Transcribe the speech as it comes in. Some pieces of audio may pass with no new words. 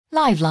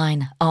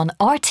Liveline on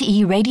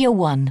RTE Radio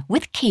 1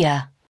 with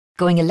Kia.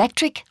 Going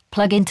electric?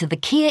 Plug into the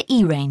Kia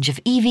E-range of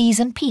EVs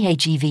and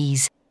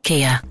PHEVs.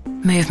 Kia.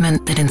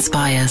 Movement that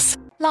inspires.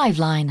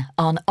 Liveline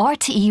on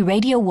RTE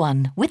Radio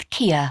 1 with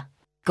Kia.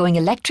 Going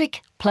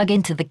electric? Plug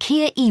into the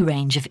Kia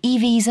E-range of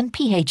EVs and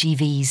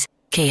PHEVs.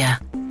 Kia.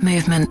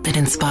 Movement that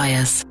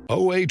inspires.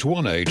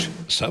 0818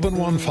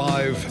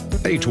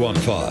 715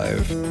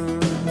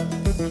 815.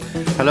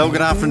 Hello, good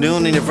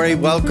afternoon, and you're very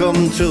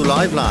welcome to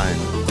Liveline.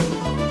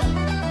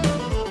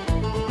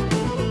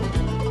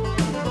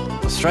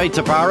 Straight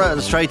to Barra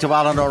and straight to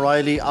Alan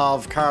O'Reilly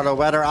of Carlow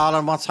Weather.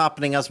 Alan, what's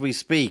happening as we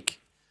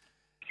speak?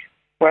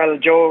 Well,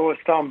 Joe,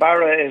 Storm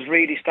Barra is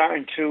really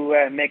starting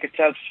to make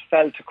itself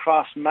felt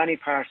across many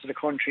parts of the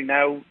country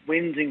now.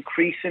 Winds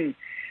increasing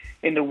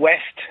in the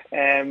west.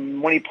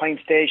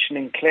 Moneypoint Station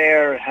in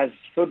Clare has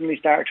suddenly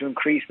started to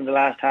increase in the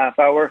last half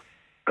hour.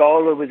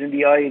 Galway was in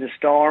the eye of the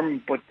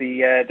storm, but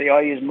the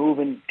eye is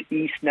moving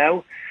east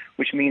now,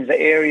 which means the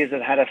areas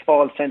that had a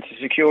false sense of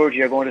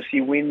security are going to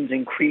see winds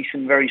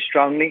increasing very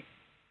strongly.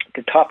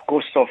 The top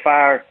gust so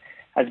far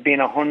has been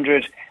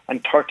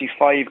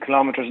 135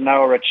 kilometres an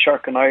hour at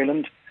Sherkin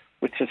Island,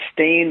 with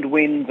sustained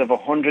winds of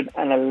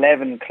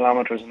 111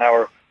 kilometres an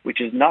hour, which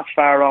is not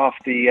far off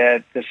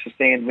the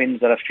sustained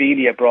winds that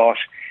Ophelia brought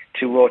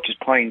to Roach's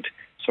Point.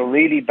 So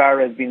really,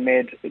 Barra has been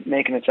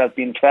making itself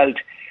being felt.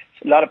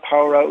 A lot of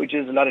power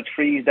outages, a lot of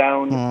trees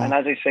down, and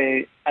as I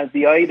say, as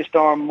the eye of the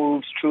storm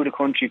moves through the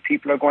country,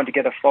 people are going to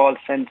get a false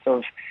sense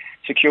of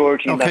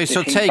security. Okay,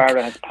 so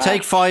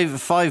take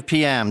 5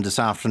 p.m. this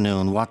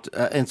afternoon. What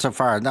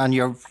insofar, and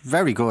you're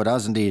very good,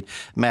 as indeed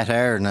Met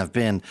Éireann have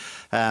been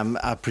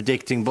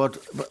predicting. But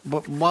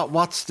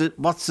what's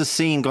the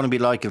scene going to be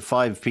like at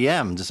 5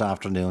 p.m. this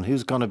afternoon?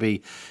 Who's going to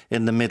be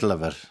in the middle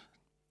of it?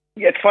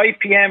 Yeah, at 5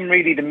 p.m,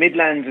 really, the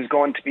Midlands is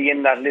going to be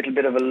in that little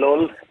bit of a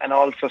lull, and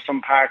also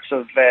some parts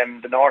of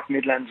the North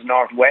Midlands and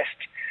North West.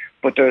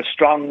 But the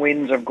strong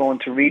winds are going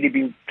to really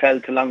be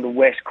felt along the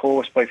west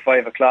coast by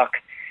 5 o'clock.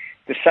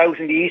 The south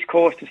and the east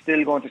coast is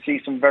still going to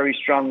see some very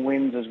strong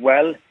winds as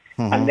well.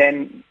 And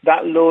then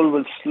that lull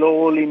will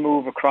slowly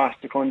move across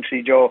the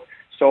country, Joe.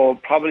 So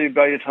probably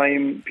by the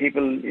time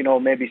people,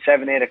 maybe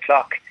 7, 8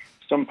 o'clock,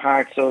 some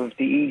parts of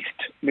the east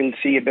will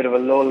see a bit of a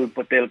lull,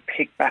 but they'll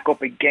pick back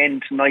up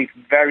again tonight.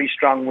 Very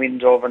strong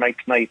winds overnight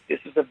tonight. This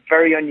is a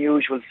very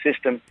unusual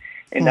system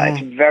in that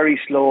it's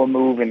very slow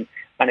moving,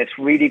 and it's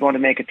really going to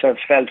make itself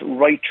felt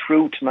right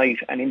through tonight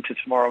and into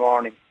tomorrow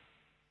morning.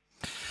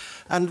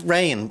 And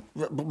rain,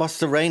 what's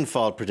the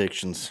rainfall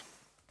predictions?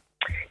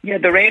 Yeah,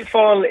 the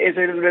rainfall is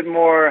a little bit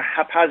more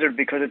haphazard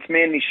because it's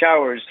mainly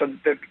showers. So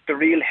the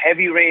real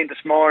heavy rain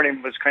this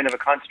morning was kind of a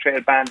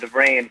concentrated band of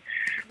rain,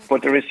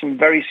 but there is some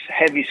very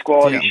heavy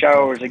squally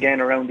showers again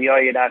around the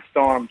eye of that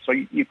storm. So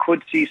you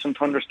could see some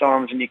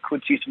thunderstorms and you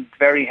could see some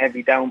very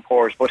heavy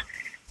downpours, but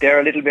they're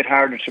a little bit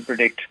harder to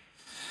predict.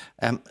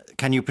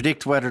 Can you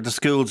predict whether the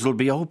schools will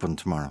be open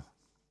tomorrow?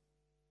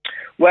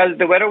 Well,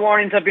 the weather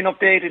warnings have been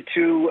updated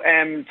to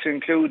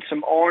include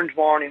some orange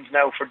warnings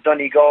now for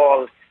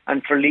Donegal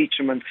and for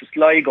Leitrim and for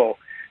Sligo.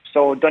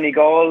 So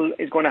Donegal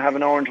is going to have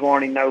an orange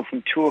warning now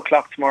from 2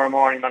 o'clock tomorrow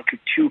morning until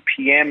 2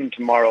 p.m.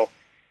 tomorrow.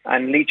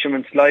 And Leitrim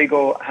and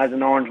Sligo has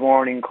an orange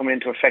warning coming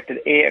into effect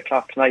at 8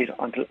 o'clock tonight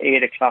until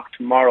 8 o'clock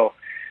tomorrow.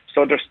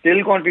 So there's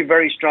still going to be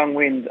very strong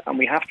winds, and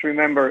we have to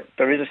remember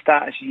there is a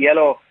status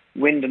yellow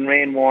wind and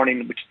rain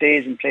warning which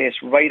stays in place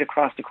right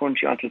across the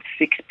country until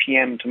 6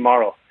 p.m.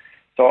 tomorrow.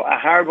 So a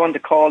hard one to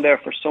call there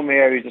for some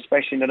areas,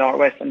 especially in the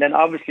northwest. And then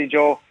obviously,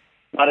 Joe,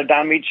 a lot of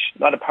damage,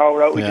 a lot of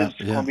power outages.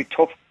 It's going to be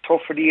tough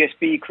for the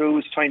ESB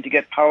crews trying to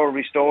get power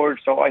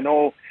restored. So I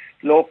know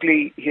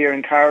locally here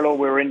in Carlow,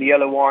 we were in the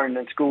yellow warning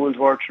and schools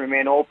were to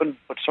remain open,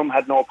 but some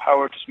had no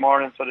power this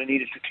morning, so they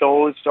needed to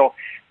close. So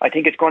I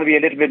think it's going to be a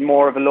little bit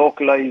more of a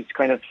localised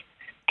kind of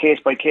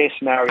case-by-case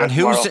scenario. And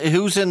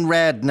who's in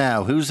red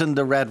now? Who's in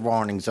the red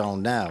warning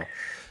zone now?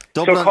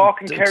 Dublin, so Cork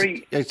and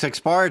Kerry... It's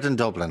expired in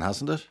Dublin,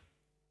 hasn't it?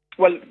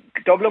 Well,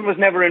 Dublin was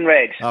never in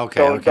red.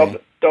 Okay.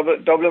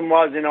 Dublin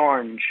was in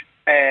orange.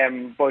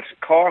 But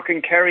Cork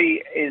and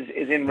Kerry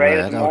is in red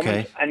at the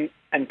moment.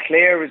 And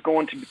Clare is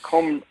going to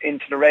come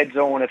into the red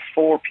zone at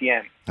 4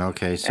 p.m.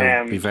 Okay,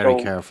 so be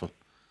very careful.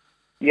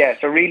 Yeah,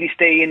 so really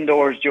stay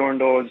indoors during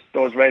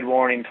those red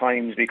warning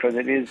times because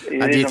it is.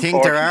 And do you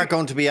think there are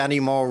going to be any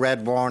more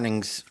red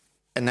warnings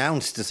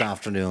announced this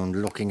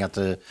afternoon, looking at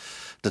the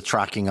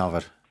tracking of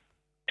it?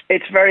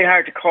 It's very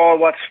hard to call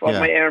what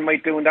my Éireann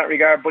might do in that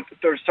regard, but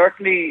there's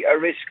certainly a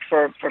risk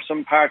for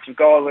some parts of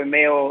Galway,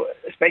 Mayo,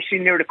 especially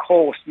near the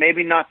coast,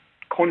 maybe not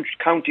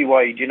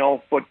county-wide,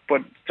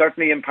 but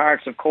certainly in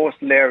parts of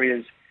coastal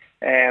areas,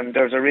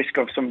 there's a risk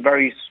of some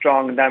very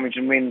strong and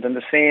damaging winds, and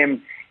the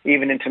same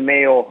even into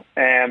Mayo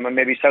and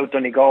maybe South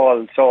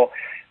Donegal. So,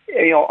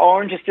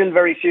 orange is still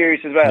very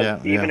serious as well.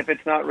 Even if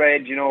it's not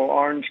red,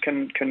 orange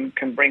can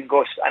bring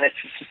gusts, and it's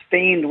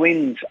sustained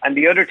winds. And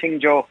the other thing,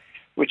 Joe,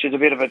 which is a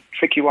bit of a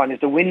tricky one, is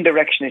the wind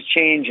direction is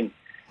changing.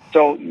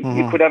 So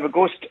you could have a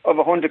gust of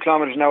 100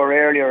 kilometres an hour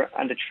earlier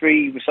and the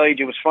tree beside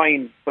you was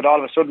fine, but all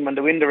of a sudden when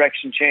the wind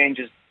direction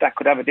changes, that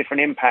could have a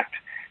different impact.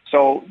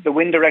 So the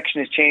wind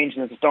direction is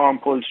changing as the storm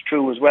pulls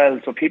through as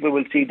well. So people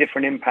will see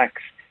different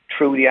impacts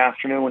through the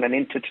afternoon and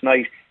into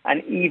tonight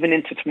and even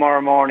into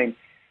tomorrow morning.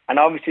 And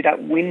obviously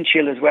that wind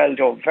chill as well,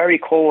 Joe, very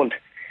cold.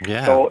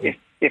 Yeah. So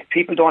if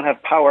people don't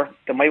have power,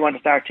 they might want to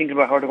start thinking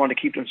about how they're going to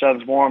keep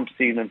themselves warm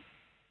this evening.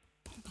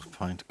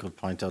 Good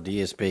point. The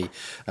ESB,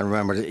 and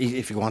remember,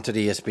 if you go onto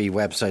the ESB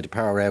website, the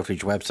Power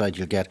Outage website,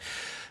 you'll get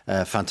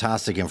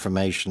fantastic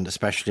information,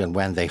 especially on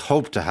when they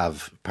hope to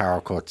have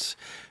power cuts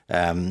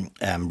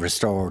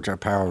restored or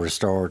power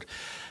restored.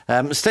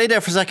 Stay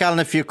there for a sec, Alan,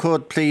 if you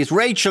could, please.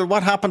 Rachel,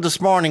 what happened this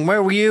morning?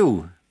 Where were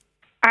you?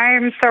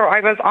 So I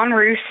was en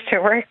route to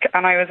work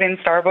and I was in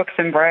Starbucks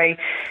in Bray.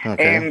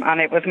 Okay.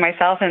 And it was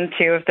myself and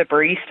two of the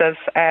baristas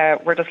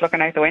were just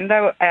looking out the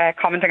window,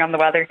 commenting on the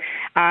weather,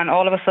 and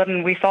all of a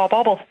sudden we saw a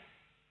bobble.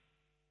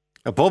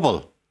 A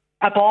bubble?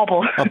 A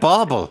bauble. A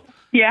bauble?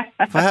 Yeah.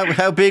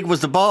 How big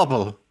was the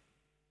bauble?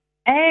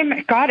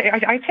 God,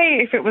 I'd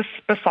say if it was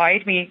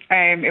beside me,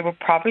 it would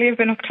probably have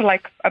been up to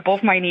like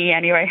above my knee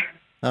anyway.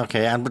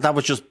 Okay, and that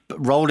was just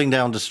rolling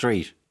down the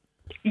street?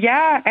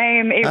 Yeah,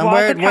 it and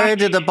was. Where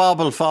did the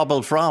bobble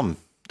from?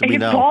 It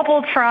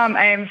bobbled from,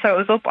 so it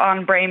was up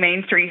on Bray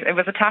Main Street. It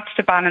was attached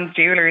to Bannon's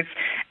Jewellers,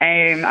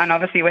 and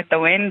obviously with the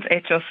wind,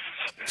 it just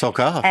took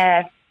off.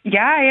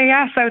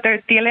 Yeah. So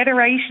the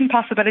alliteration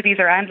possibilities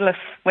are endless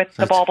with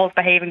the baubles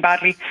behaving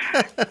badly.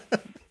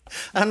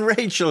 And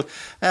Rachel,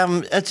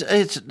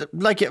 it's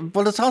like,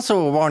 well, it's also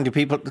a warning to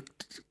people.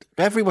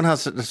 Everyone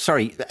has,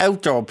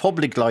 outdoor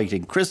public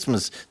lighting,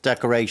 Christmas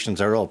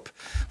decorations are up.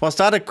 Was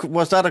that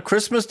a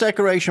Christmas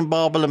decoration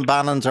bauble in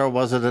Bannon's, or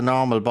was it a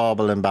normal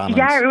bauble in Bannon's?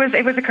 Yeah,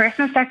 it was a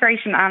Christmas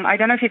decoration, and I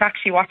don't know if you've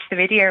actually watched the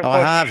video. Oh, I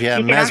have, yeah,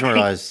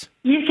 mesmerised.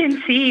 You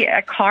can see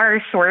a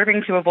car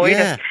swerving to avoid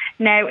it.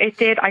 Now, it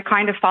did. I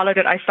kind of followed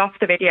it. I stopped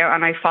the video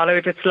and I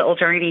followed its little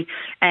journey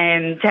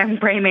down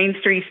Bray Main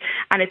Street,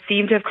 and it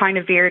seemed to have kind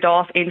of veered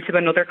off into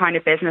another kind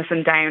of business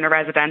and down a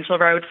residential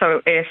road.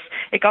 So it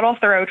got off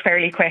the road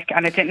fairly quick,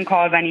 and it didn't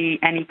cause any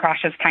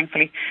crashes,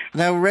 thankfully.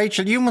 Now,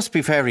 Rachel, you must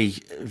be very,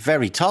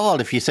 very tall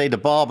if you say the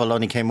bauble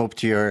only came up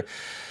to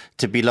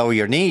below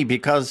your knee,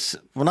 because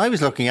when I was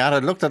looking at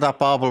it, I looked at that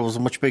bauble was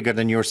much bigger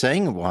than you were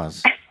saying it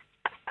was.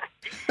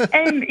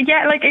 I'm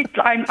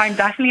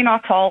definitely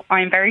not tall.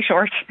 I'm very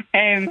short.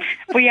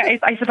 But yeah,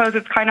 I suppose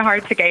it's kind of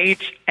hard to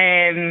gauge.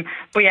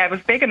 But yeah, it was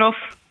big enough.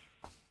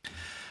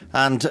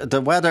 And the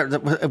weather,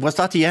 was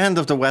that the end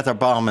of the weather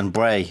bomb in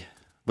Bray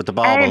with the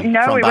bauble?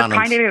 No, it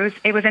was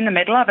it was in the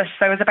middle of it.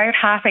 So it was about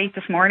 8:30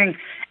 this morning.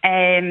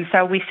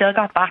 So we still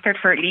got battered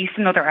for at least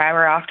another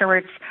hour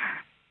afterwards.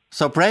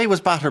 So Bray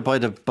was battered by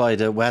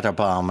the weather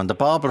bomb, and the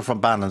bauble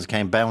from Bannon's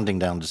came bounding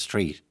down the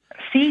street.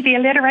 See, the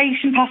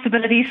alliteration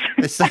possibilities.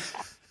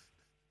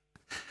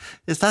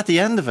 Is that the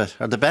end of it,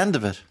 or the bend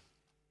of it?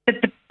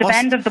 The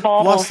bend of the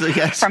bauble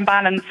from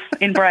Bannon's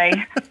in Bray.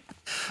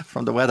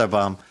 From the weather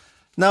bomb.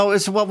 No,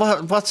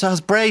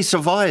 has Bray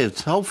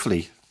survived,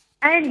 hopefully?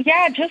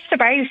 Yeah, just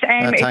about.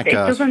 It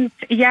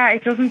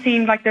doesn't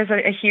seem like there's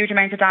a huge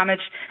amount of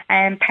damage.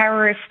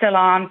 Power is still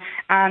on,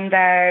 and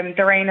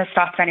the rain has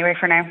stopped anyway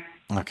for now.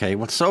 Okay,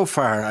 well, so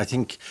far, I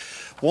think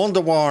one of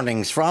the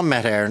warnings from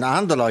Met Éireann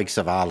and the likes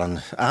of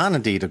Alan, and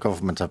indeed the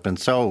government, have been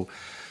so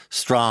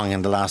strong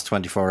in the last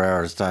 24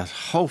 hours that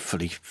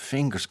hopefully,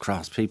 fingers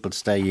crossed, people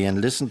stay in.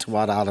 Listen to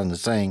what Alan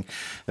is saying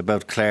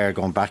about Clare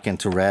going back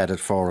into red at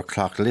 4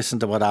 o'clock. Listen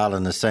to what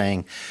Alan is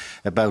saying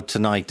about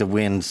tonight, the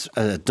winds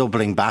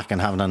doubling back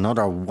and having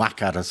another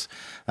whack at us.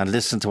 And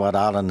listen to what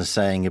Alan is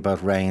saying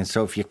about rain.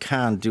 So if you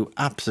can, do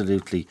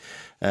absolutely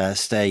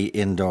stay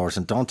indoors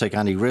and don't take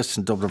any risks.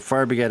 In Dublin,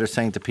 Fire Brigade are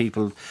saying to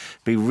people,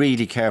 be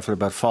really careful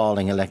about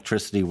falling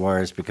electricity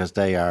wires, because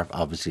they are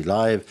obviously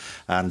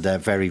live and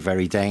very,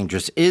 very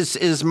dangerous.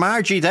 Is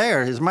Margie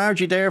there? Is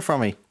Margie there for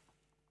me?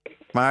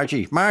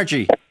 Margie? Are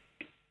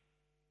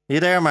you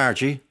there,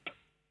 Margie?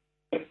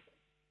 Are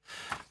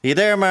you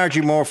there,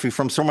 Margie Murphy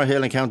from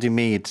Summerhill in County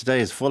Meath?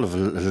 Today is full of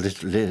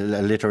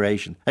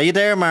alliteration. Are you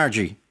there,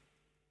 Margie?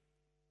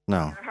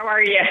 No. How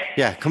are you?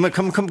 Yeah, come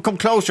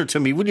closer to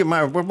me, will you,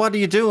 Mar? What are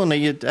you doing?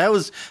 How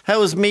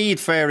is Meath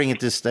faring at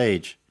this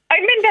stage?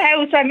 I'm in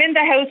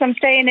the house. I'm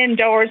staying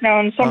indoors now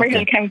in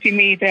Summerhill, County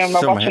Meath, and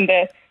we're watching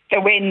the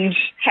wind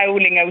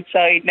howling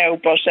outside now.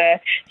 But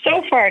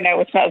so far now,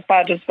 it's not as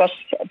bad as what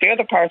the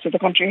other parts of the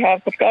country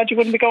have. But God, you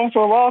wouldn't be going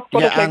for a walk,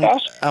 like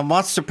that. And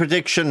what's the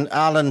prediction,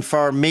 Alan,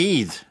 for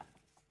Meath?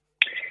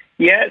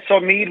 Yeah, so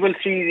Meath will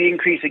see the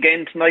increase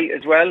again tonight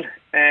as well.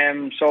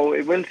 So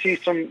it will see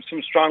some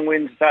strong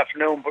winds this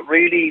afternoon, but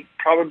really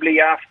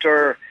probably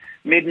after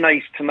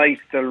midnight tonight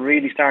they'll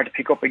really start to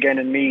pick up again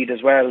in Meath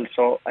as well.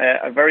 So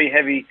a very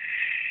heavy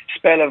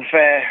spell of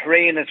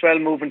rain as well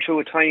moving through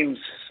at times.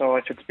 So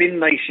if it's been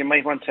nice, you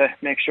might want to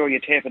make sure you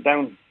tape it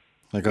down.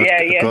 A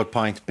good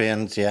point.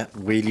 Bins,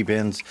 wheelie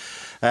bins.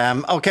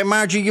 Okay,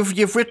 Margie,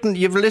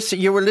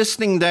 you were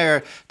listening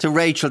there to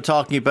Rachel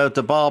talking about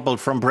the bauble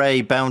from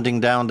Bray bounding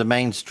down the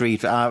main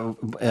street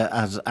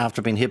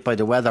after being hit by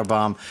the weather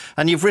bomb,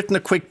 and you've written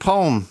a quick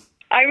poem.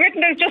 I've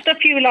written just a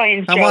few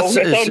lines, and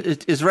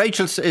Joe. Is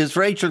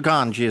Rachel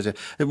gone?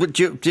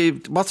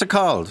 What's it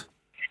called?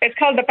 It's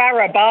called the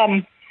Barra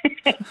Bomb.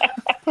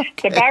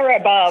 The Barra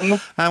Bomb.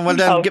 And well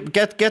then,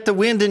 get the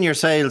wind in your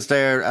sails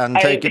there, and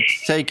take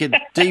a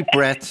deep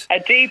breath. A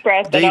deep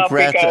breath,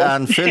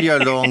 and fill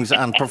your lungs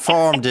and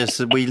perform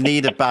this. We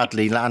need it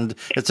badly, and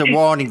it's a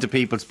warning to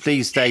people.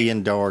 Please stay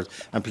indoors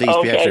and please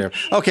be extra.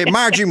 Okay,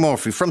 Margie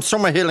Murphy from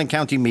Summerhill in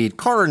County Meath,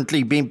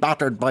 currently being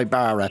battered by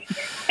Barra,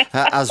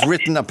 has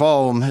written a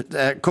poem.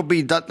 Could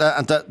be that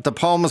the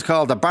poem is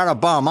called the Barra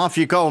Bomb. Off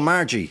you go,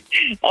 Margie.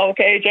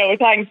 Okay, Joe.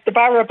 Thanks. The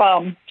Barra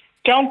Bomb.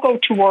 Don't go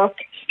to work.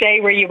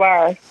 Stay where you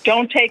are.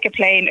 Don't take a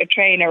plane, a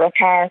train or a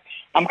car.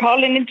 I'm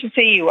calling in to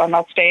see you. I'm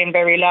not staying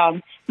very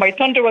long. My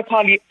thunder will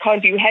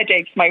cause you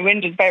headaches. My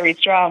wind is very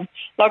strong.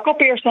 Lock up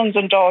your sons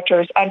and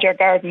daughters and your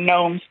garden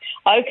gnomes.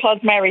 I'll cause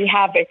merry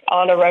havoc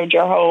all around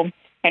your home.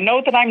 I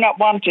know that I'm not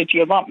wanted.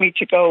 You'll want me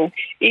to go,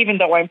 even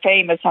though I'm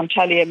famous on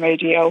telly and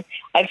radio.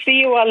 I'll see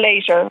you all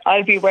later.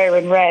 I'll be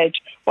wearing red.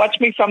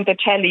 Watch me on the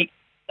telly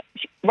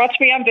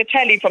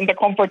from the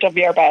comfort of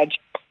your bed.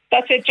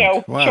 That's it,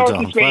 Joe. Short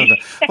and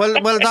sweet.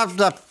 Well,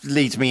 that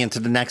leads me into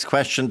the next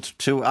question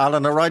to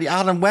Alan O'Reilly.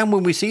 Alan, when will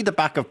we see the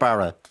back of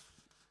Barra?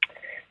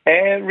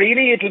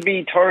 Really, it'll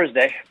be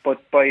Thursday, but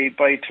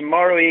by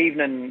tomorrow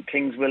evening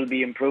things will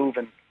be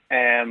improving.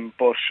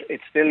 But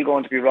it's still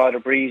going to be rather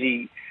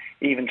breezy,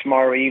 even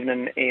tomorrow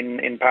evening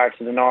in parts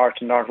of the north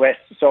and northwest.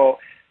 So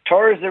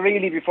Thursday,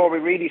 really, before we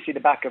really see the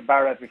back of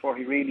Barra, before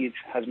he really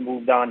has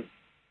moved on.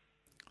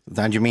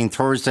 Then you mean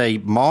Thursday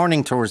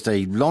morning,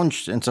 Thursday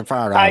lunch,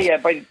 insofar as? Yeah,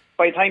 by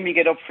the time you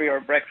get up for your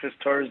breakfast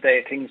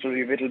Thursday, things will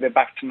be a little bit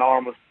back to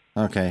normal.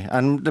 Okay,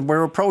 and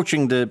we're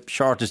approaching the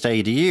shortest day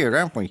of the year,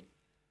 aren't we?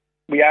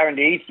 We are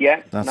indeed,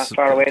 yeah. Not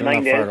far away,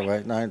 9 days. Far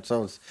away, 9.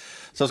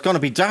 So it's going to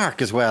be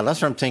dark as well.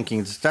 That's what I'm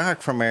thinking. It's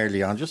dark from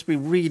early on. Just be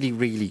really,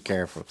 really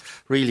careful.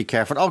 Really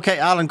careful. Okay,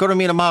 Alan, go to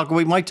meet Malcolm.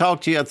 We might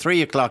talk to you at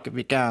 3 o'clock if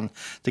we can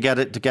to get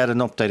an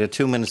update at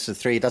 2 minutes to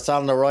 3. That's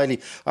Alan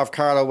O'Reilly of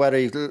Carlow Weather.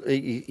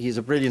 He's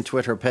a brilliant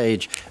Twitter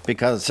page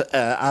because,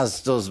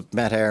 as does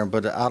Met Aaron,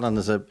 but Alan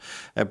is a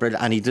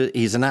brilliant, and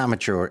he's an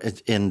amateur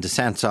in the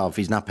sense of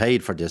he's not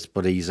paid for this,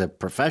 but he's a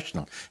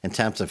professional in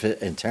terms of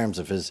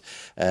his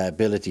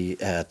ability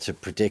to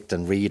predict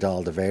and read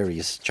all the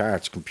various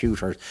charts,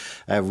 computers.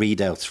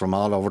 Readouts from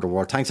all over the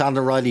world. Thanks, Alan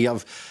O'Reilly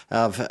of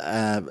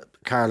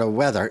Carlow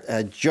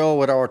Weather.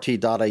 Joe at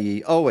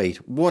rt.ie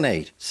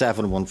 0818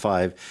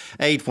 715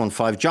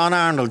 815. John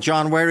Arnold.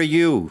 John, where are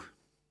you?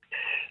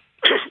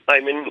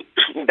 I'm in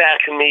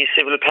Balcony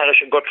Civil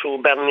Parish of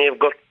Gutru, Barney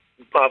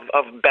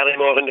of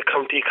Barrymore in the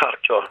County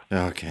Cork.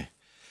 Okay.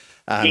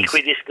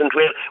 Equidistant.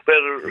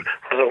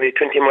 We're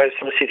 20 miles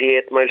from the city,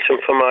 8 miles from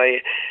Fermoy,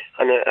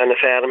 on a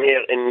farm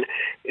here in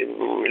a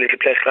little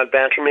place called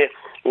Bantlemere.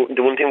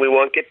 The one thing we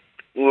won't get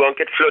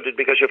flooded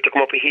because you have to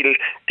come up a hill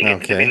to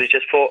get to the village.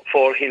 Just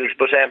four hills,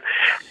 but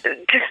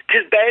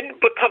it's bad,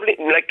 but probably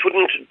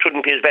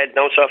wouldn't be as bad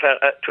now so far.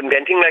 Wouldn't be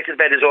anything like as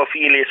bad as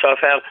Ophelia so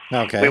far.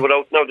 Okay. We were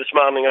out now this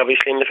morning,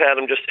 obviously in the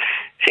farm, just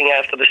seeing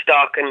after the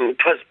stock, and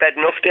it was bad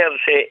enough there to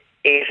say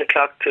 8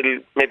 o'clock till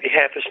maybe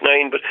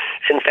 9:30, but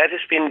since that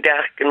has been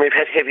dark and we've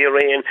had heavy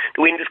rain,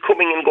 the wind is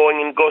coming and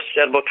going in gusts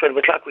at about 12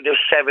 o'clock with those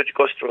savage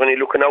gusts. We're only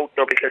looking out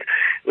now because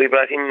we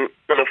brought in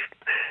enough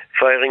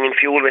firing and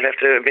fuel. We'll have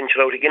to venture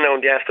out again now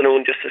in the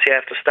afternoon just to see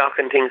after stock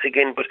and things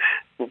again, but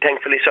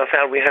thankfully so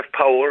far we have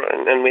power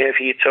and we have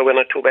heat, so we're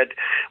not too bad.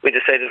 We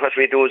decided what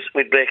we do is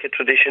we'd break a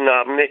tradition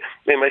normally.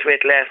 We might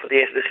wait till after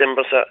the 8th of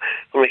December, so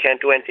when we can't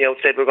do anything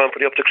outside, we're going to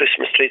put it up to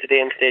Christmas tree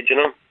today instead, you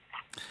know.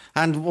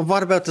 And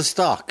what about the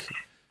stock?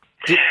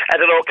 I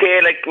don't know, okay,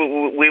 like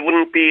we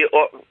wouldn't be,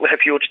 we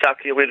have huge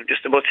stock here, we're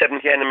just about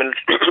 70 animals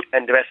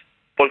and the rest,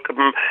 bulk of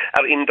them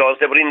are indoors.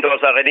 They were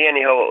indoors already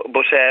anyhow,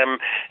 but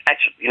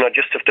actually, you know,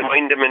 just have to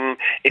mind them, and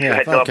if you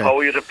had no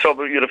power, you'd have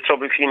trouble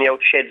cleaning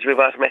out sheds with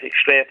automatic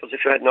scrapers.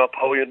 If you had no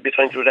power, you'd be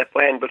trying to do that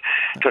by hand, but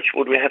touch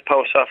wood, we have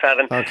power so far,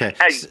 and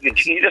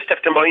you just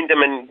have to mind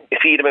them and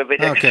feed them a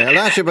bit extra. I'll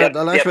ask you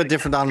about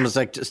different animals.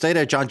 Like, stay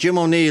there, John. Jim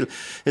O'Neill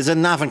is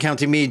in Navan,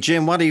 County Meath.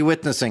 Jim, what are you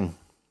witnessing?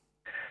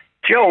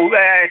 Joe,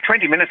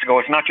 20 minutes ago,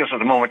 it's not just at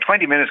the moment,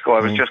 20 minutes ago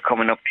I was just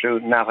coming up through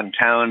Navan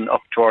town,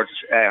 up towards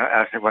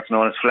what's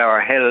known as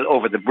Flower Hill,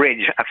 over the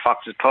bridge at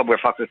Fox's Pub, where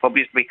Fox's Pub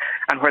used to be,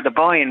 and where the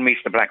Boyne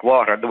meets the Black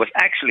Water, there was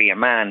actually a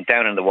man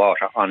down in the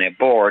water on a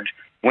board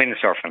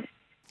windsurfing.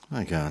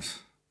 My God.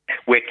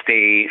 With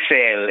the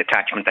sail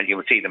attachment that you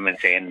would see them in,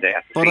 say, at the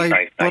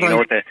seaside.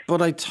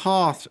 But I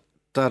thought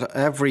that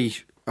every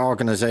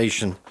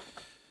organisation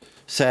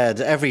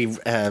said, every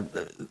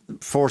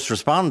force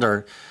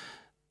responder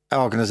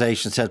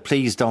organisation said,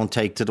 please don't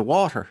take to the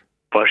water.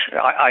 But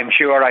I'm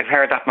sure I've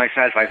heard that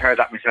myself.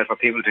 For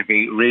people to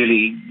be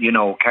really, you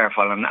know,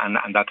 careful and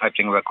that type of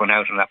thing about going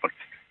out and that. But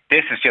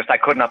this is just, I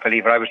could not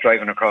believe it. I was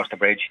driving across the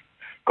bridge,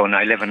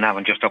 I live in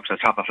Navan, just up to the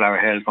top of Flower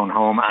Hill, going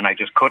home, and I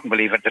just couldn't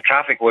believe it. The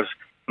traffic was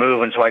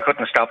moving, so I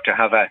couldn't stop to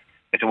have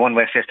it's a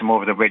one-way system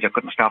over the bridge. I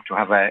couldn't stop to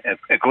have a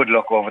good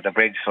look over the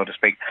bridge, so to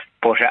speak.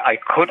 But I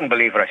couldn't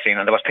believe what I seen.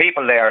 And there was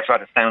people there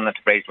sort of standing at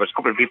the bridge. There was a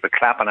couple of people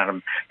clapping at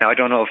him. Now, I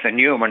don't know if they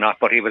knew him or not,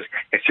 but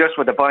it's just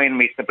where the Boyne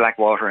meets the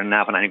Blackwater in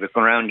Navan, and he was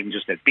going around in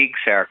just a big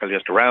circle,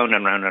 just round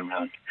and round and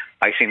round.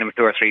 I seen him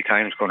 2 or 3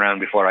 times going around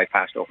before I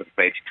passed over the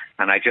bridge,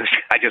 and I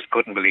just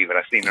couldn't believe it.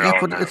 I seen it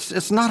all. But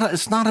it's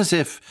not as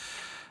if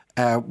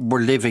we're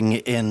living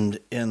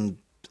in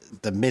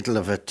the middle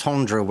of a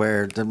tundra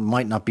where there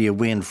might not be a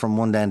wind from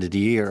one end of the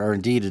year, or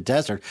indeed a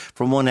desert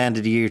from one end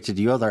of the year to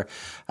the other,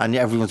 and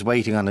everyone's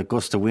waiting on a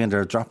gust of wind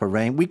or a drop of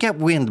rain. We get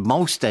wind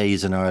most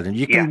days in Ireland.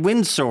 You can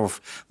windsurf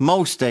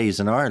most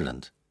days in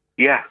Ireland.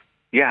 Yeah,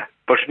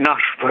 but not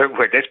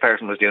where this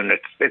person was doing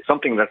it. It's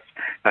something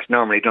that's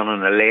normally done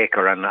on a lake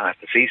or on at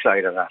the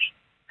seaside of that.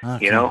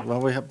 Okay. You know,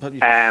 well,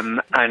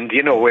 and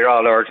you know, we're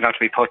all urged not to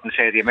be putting,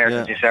 say, the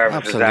emergency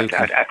services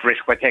at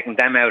risk by taking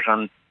them out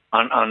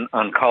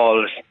on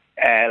calls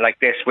like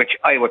this, which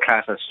I would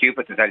class as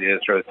stupid, to tell you the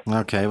truth.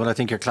 Okay, well, I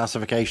think your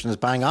classification is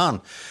bang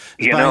on.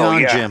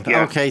 Jim.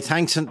 Yeah. Okay,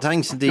 thanks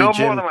indeed, no,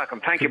 Jim. More than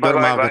welcome. Thank you.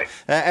 Bye.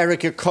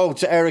 Erica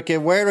Coates. Erica,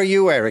 where are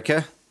you,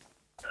 Erica?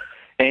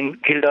 In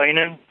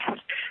Kildonan,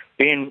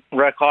 in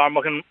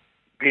Racormac, and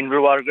in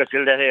Ruarga,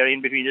 till that area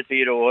in between the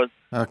 3 roads.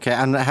 Okay,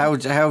 and how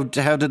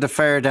did it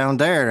fare down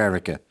there,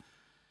 Erica?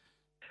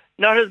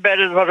 Not as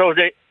bad as what I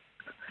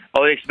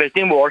was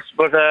expecting, worse,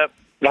 but I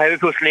have a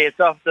few slates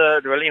off the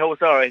dwelling house,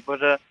 all right,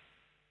 but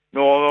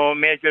no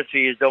major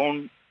trees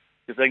down.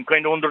 It's like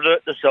kind of under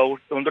the south,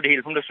 under the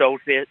hill from the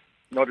south, the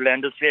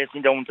land is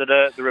facing down to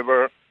the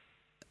river.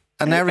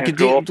 And Erica,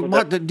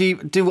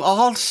 do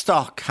all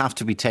stock have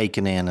to be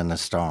taken in a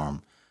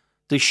storm?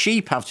 Do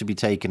sheep have to be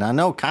taken? I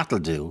know cattle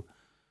do.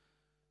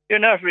 You're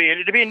not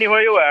really, depending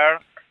where you are.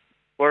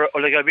 Or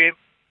like I'll be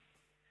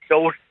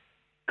south,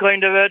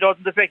 kind of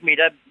doesn't affect me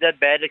that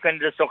bad. It kind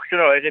of the suction,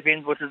 all right.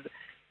 Depends what is,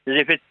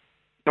 if it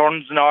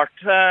turns north,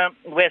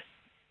 west.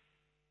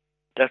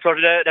 That's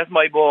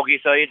my bogey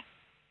side.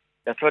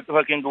 That's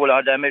what can do a lot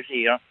of damage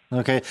here.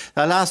 Okay,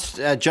 I'll ask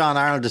John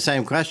Arnold the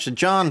same question.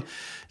 John,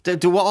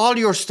 do all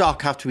your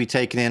stock have to be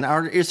taken in,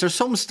 or is there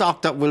some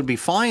stock that will be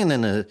fine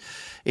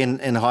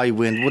in high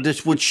wind?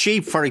 Would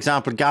sheep, for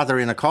example, gather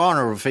in a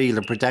corner of a field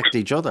and protect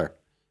each other?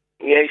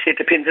 Yeah, it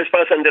depends, I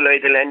suppose, on the lie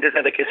of the land, as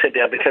like I said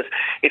there, because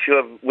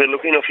we're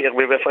looking up here,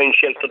 we have a fine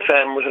sheltered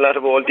farm with a lot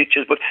of old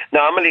ditches, but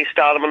normally,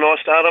 storm or no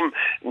storm,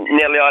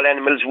 nearly all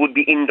animals would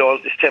be indoors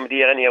this time of the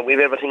year anyhow. We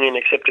have everything in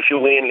except a few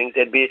weanlings.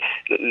 There'd be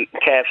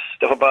calves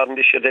that were born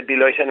this year, there'd be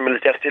light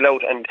animals, they're still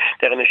out, and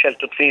they're in a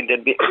sheltered field,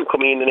 they'd be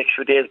coming in the next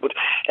few days. But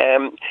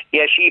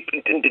sheep,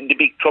 the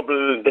big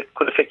trouble that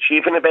could affect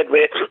sheep in a bad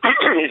way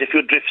is a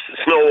few drifts of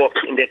snow,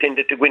 and they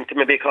tended to go into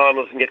maybe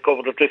corners and get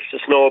covered with drifts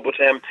of snow, but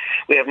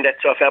we haven't that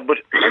so far. But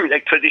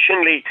like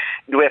traditionally,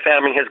 the way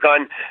farming has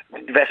gone,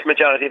 the vast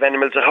majority of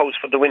animals are housed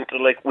for the winter.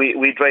 Like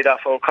we dried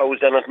off our cows,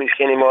 they're not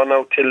milking anymore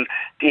now till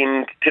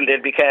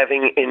they'll be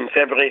calving in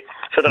February.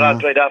 So they're all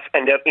dried off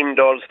and they're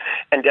indoors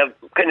and they're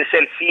kind of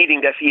self-feeding.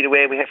 They feed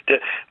away. We have to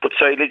put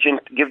silage in,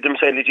 give them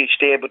silage each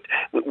day, but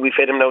we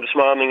fed them now this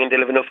morning and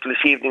they'll have enough till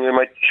this evening. We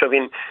might shove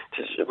in.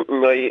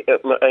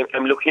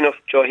 I'm lucky enough,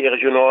 Joe, here,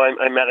 as you know,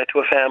 I'm married to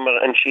a farmer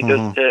and she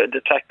does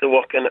the tractor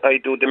work and I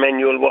do the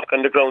manual work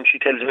on the ground. She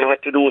tells me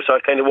what to do, so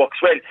it kind of works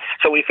well.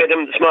 So we fed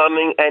them this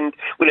morning and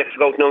we'll have to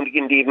go out now and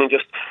again in the evening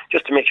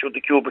just to make sure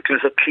the cubicles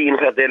are clean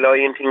where they lie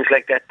and things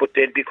like that, but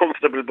they'd be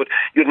comfortable. But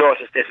you'd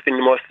notice they spend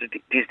most of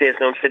these days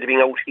now, instead of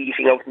being out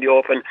eating out in the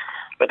open,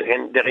 but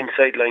again, they're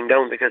inside lying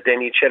down because they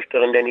need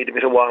shelter and they need a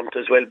bit of warmth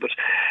as well. But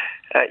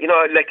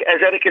like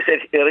as Erica said,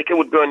 Erica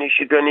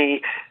she'd be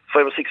only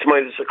 5 or 6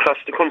 miles across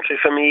the country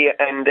from me,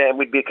 and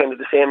we'd be kind of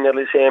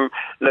nearly the same,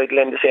 like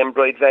the same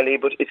Bright Valley,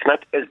 but it's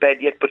not as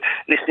bad yet. But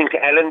listening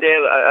to Alan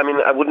there,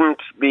 I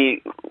wouldn't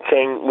be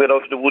saying we're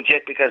out of the woods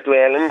yet, because the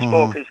way Alan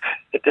spoke is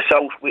at the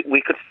south,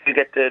 we could still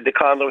get the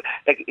corner.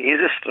 Like, it is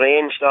a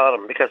strange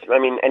storm, because,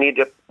 any of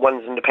the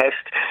ones in the past,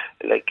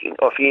 like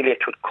Ophelia,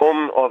 it would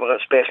come over a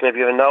space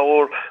maybe of an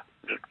hour,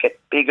 get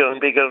bigger and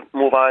bigger,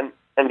 move on,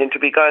 and then to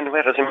be gone.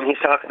 Whereas he's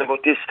talking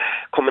about this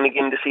coming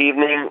again this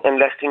evening and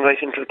lasting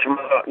right until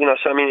tomorrow.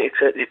 So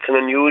it's an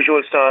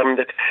unusual storm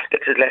that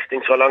is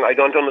lasting so long. I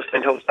don't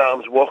understand how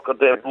storms work or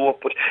they work,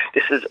 but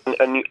this is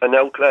an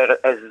outlier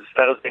as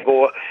far as they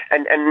go.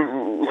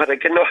 And what I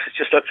can notice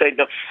just outside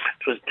now,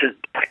 it was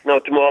dark now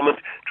at the moment.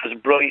 It was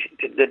bright.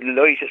 The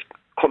light is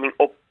coming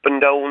up and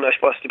down, I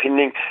suppose,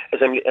 depending, as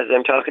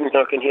I'm talking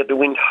now, I can hear the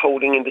wind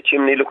howling in the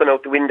chimney, looking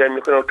out the window. I'm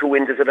looking out 2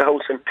 windows of the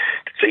house, and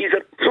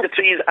the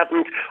trees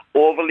aren't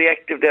overly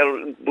active. Their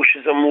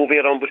bushes are moving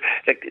around, but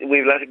like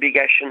we've a lot of big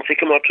ash and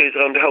sycamore trees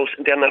around the house,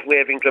 and they're not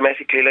waving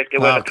dramatically like they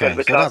were at 12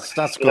 o'clock. So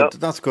that's good.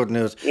 That's good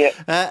news. Yeah.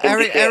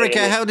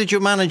 Erica, how did you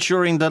manage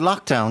during the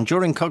lockdown?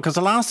 Because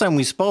the last time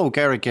we spoke,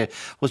 Erica,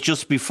 was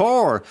just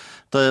before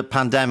the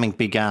pandemic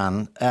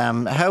began.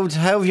 How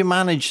have you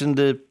managed in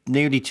the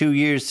nearly 2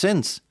 years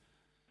since?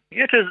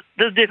 It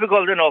is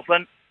difficult enough,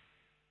 and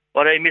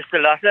what I missed a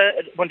lot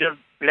until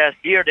last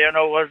year there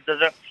now was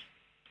that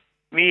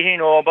meeting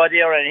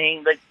nobody or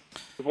anything. Like,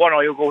 one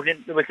hour you go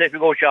in, let's say if you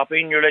go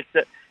shopping, you're like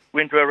go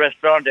into a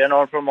restaurant then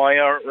or from my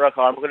or a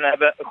car, we're going to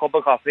have a cup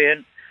of coffee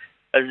and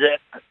as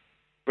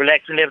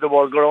relax and leave the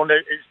world go around,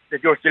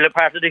 that you're still a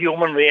part of the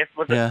human race.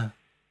 But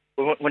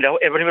when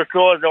everything was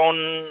closed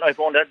down, I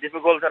found that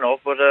difficult enough,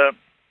 but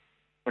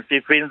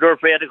if friends are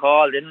afraid to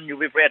call, then you'll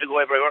be afraid to go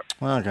everywhere.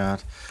 Oh,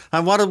 God.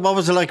 And what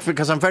was it like?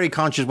 Because I'm very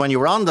conscious when you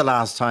were on the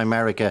last time,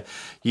 Erica,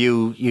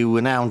 you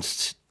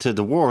announced to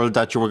the world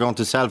that you were going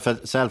to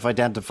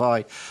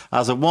self-identify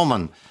as a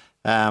woman,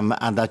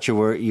 and that you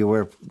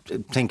were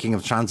thinking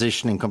of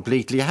transitioning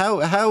completely. How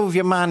have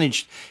you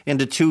managed in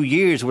the 2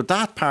 years with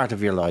that part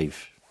of your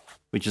life?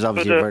 Which is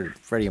obviously a very,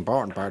 very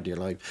important part of your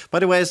life. By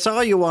the way, I saw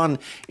you on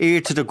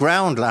Ear to the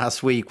Ground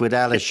last week with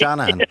Ella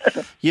Shanahan.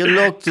 You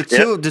looked,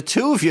 the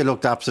two of you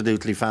looked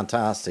absolutely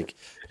fantastic.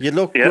 You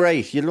look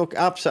great. You look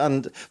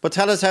absolutely. But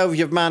tell us how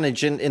you've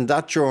managed in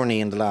that journey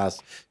in the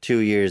last 2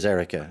 years,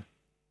 Erica.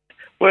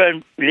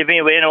 Well, living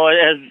away now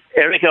as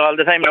Erica all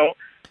the time now.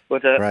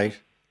 But right.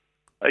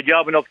 I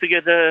job enough to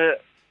get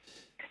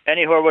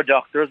anywhere with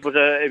doctors, but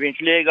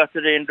eventually I got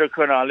to the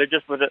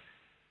endocrinologist, but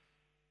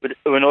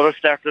we're not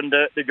starting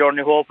the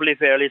journey hopefully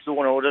fairly soon.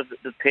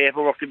 The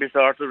paperwork to be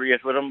started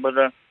yet with them,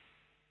 but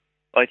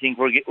I think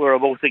we're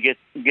about to get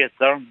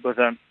there. But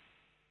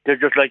they're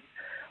just like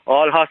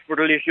all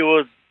hospital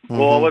issues.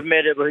 COVID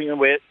made everything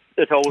away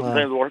 1,000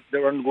 times worse. They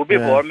weren't good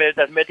before. Made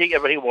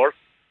everything worse.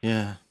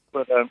 Yeah.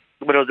 But it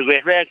was a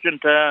great reaction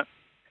to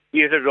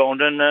Ear to the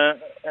Ground and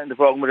the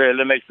program with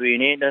Ella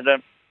McSweeney.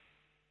 That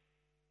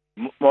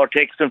more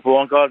texts and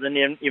phone calls, and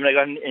even I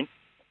got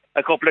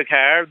a couple of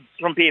cards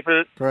from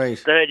people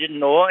that I didn't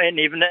know, and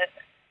even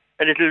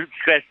a little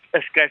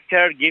scratch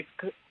card gift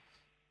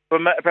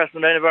from a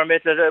person I never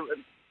met that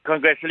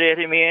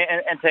congratulating me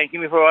and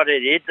thanking me for what I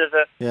did.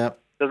 That's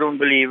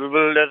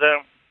unbelievable.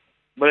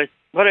 But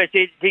I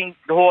think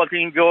the whole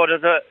thing, Joe,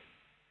 as I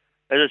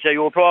say,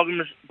 your program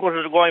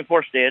was going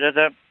first day.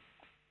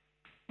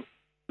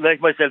 Like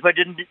myself,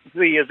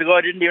 3 years ago,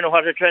 I didn't even know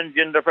what a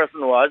transgender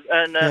person was,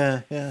 and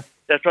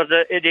that's what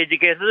it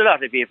educated a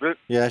lot of people.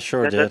 Yeah,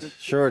 sure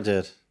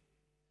did.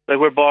 Like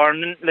we're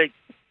born in like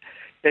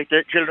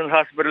the Children's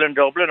Hospital in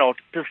Dublin,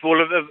 it's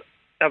full of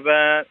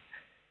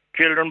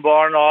children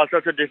born all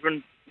sorts of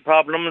different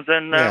problems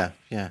and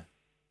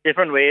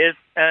different ways.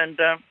 And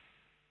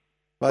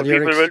well,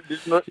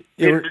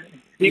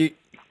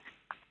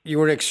 you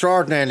were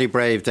extraordinarily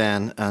brave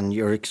then, and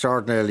you're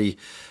extraordinarily.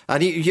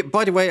 And you,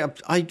 by the way,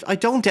 I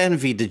don't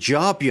envy the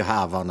job you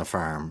have on the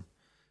farm.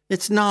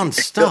 It's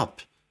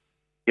non-stop.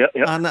 Yeah.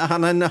 And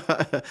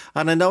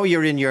I know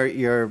you're in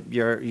your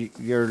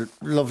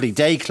lovely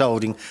day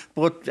clothing,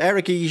 but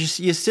Erica,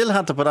 you still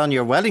had to put on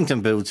your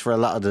Wellington boots for a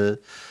lot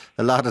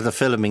of the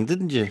filming,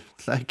 didn't you?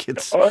 Like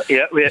it's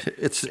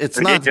it's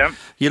not.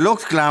 You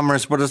looked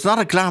glamorous, but it's not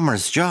a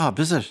glamorous job,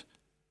 is it?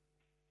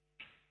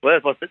 Well,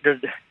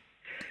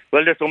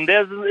 there's some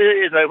days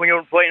like when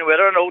you're fine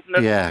weather and out in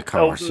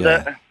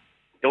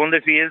down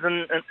the fields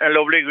and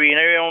lovely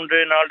greenery around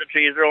and all the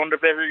trees around the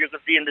places you can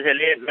see in the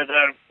telly.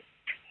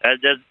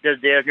 There's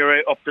days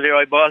you're up to the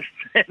eyeballs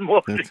and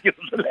more to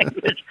use the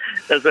language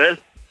as well.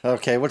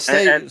 Okay, well,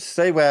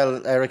 stay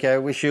well, Erica. I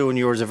wish you and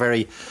yours a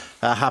very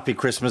happy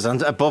Christmas,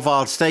 and above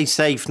all, stay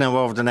safe now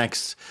over the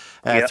next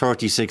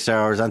 36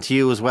 hours. And to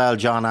you as well,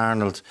 John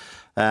Arnold.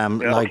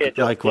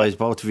 Likewise,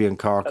 both of you in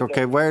Cork.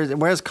 Okay,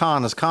 where's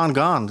Con? Is Con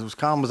gone?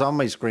 Con was on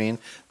my screen,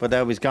 but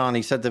now he's gone.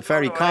 He said the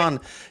ferry. Con,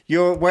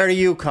 where are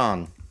you,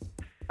 Con?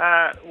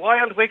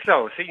 Wild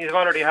Wicklow. See, you've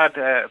already had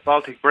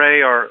Baltic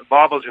Bray or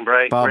Baubles and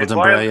Bray. Baubles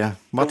and Bray, yeah.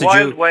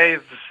 Wild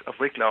waves of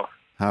Wicklow.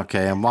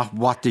 Okay, and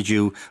what did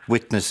you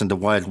witness in the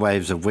wild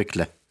waves of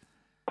Wicklow?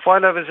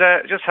 While I was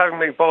just having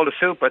my bowl of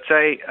soup, I'd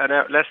say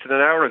less than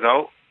an hour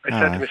ago, I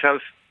said to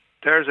myself,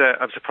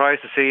 I'm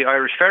surprised to see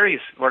Irish ferries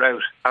were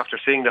out after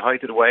seeing the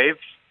height of the waves.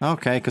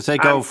 Okay, because they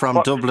go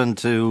from Dublin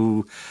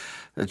to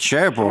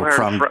Cherbourg,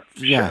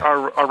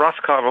 or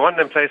Roscommon, one of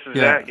them places.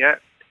 Yeah.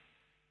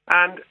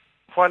 And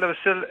while I was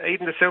still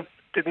eating the soup,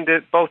 didn't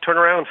they both turn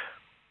around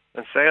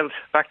and sailed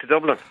back to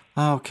Dublin?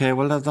 Okay,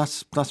 well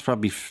that's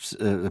probably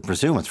I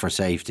presume it's for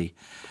safety.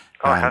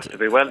 Oh, it has to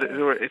be. Well,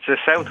 it's a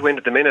south wind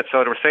at the minute,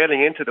 so they were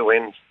sailing into the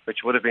wind,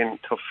 which would have been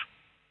tough.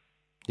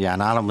 Yeah,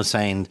 and Alan was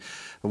saying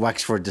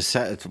Wexford,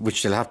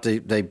 which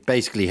they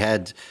basically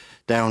head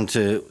down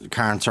to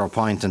Carnsore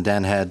Point and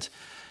then head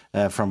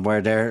from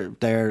where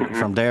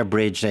from their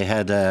bridge they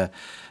had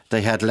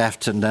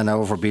left and then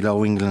over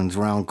below England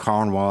around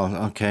Cornwall.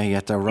 Okay,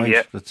 they're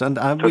right.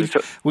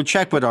 Yeah. We'll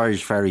check with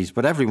Irish ferries,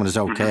 but everyone is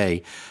okay.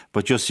 Mm-hmm.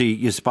 But just see,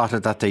 you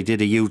spotted that they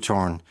did a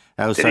U-turn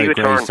outside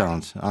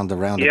Greystones on the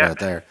roundabout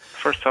there.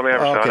 First time I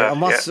ever saw that.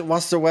 And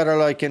what's the weather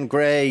like in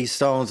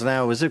Greystones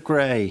now? Is it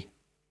grey?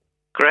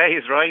 Grey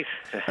is right.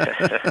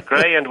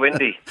 Grey and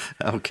windy.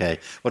 Okay.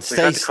 Well, we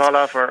had to call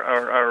off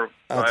our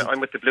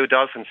I'm with the Blue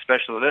Dolphins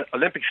Special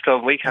Olympics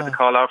Club. We had to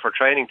call off our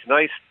training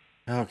tonight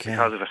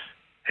because of it.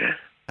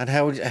 And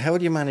how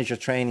do you manage your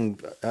training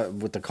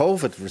with the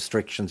COVID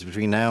restrictions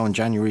between now and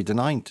January the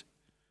 9th?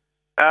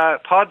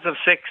 Pods of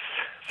six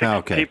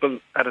people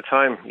at a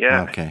time.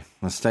 Yeah. Okay.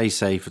 Well, stay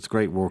safe. It's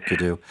great work you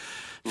do.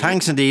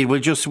 Thanks indeed. We'll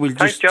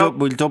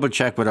double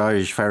check with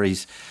Irish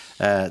Ferries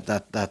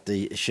that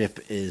the ship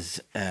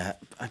is. I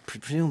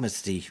presume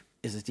it's the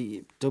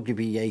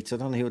WB8? I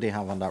don't know who they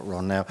have on that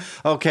run now.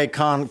 Okay,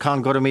 Con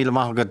go to Mila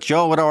Mahaga.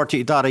 Joe at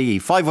RT.ie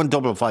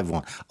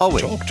 51551. Oh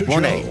wait, talk to Joe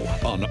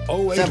on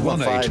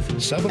 0818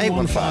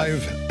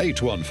 715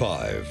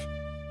 815.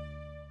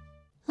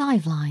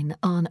 Liveline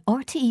on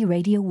RTE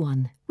Radio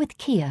 1 with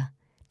Kia.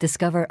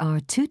 Discover our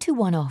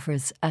 2-to-1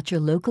 offers at your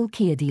local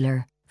Kia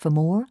dealer. For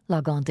more,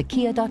 log on to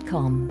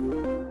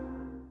kia.com.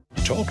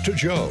 Talk to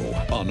Joe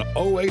on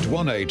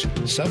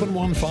 0818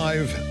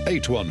 715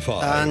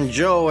 815. And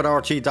Joe at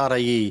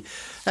RT.ie.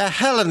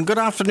 Helen, good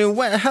afternoon.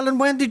 Helen,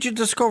 when did you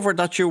discover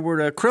that you were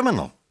a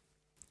criminal?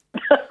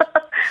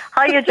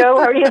 Hiya, Joe.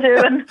 How are you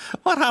doing?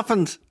 What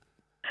happened?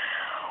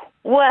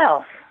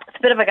 Well, it's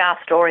a bit of a gas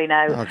story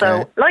now. Okay.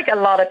 So, like a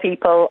lot of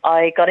people,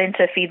 I got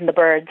into feeding the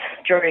birds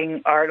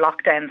during our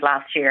lockdowns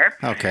last year.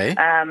 Okay.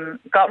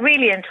 Got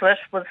really into it,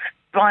 was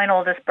buying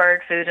all this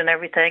bird food and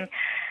everything.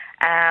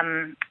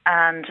 And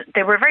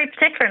they were very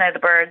particular now, the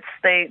birds.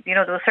 There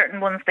were certain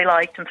ones they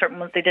liked and certain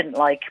ones they didn't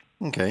like.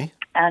 Okay.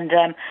 And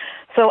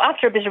so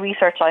after a bit of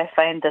research, I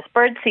found this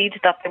bird seed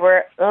that they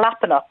were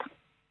lapping up.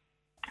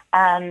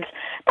 And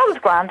that was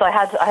grand. I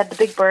had the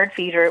big bird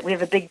feeder. We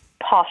have a big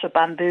pot of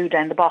bamboo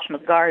down the bottom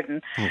of the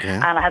garden. Okay.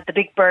 And I had the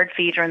big bird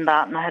feeder in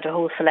that, and I had a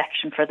whole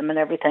selection for them and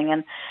everything.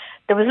 And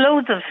there was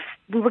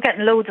we were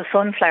getting loads of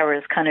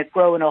sunflowers kind of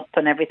growing up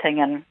and everything.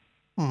 And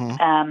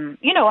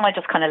and I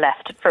just kind of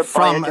left it for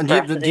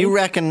biodiversity. Do you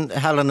reckon,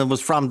 Helen, it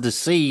was from the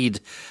seed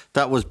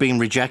that was being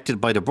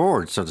rejected by the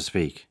board, so to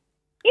speak?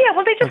 Yeah,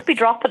 well, they'd just be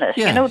dropping it.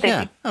 They'd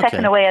be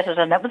pecking away at it,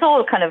 and it was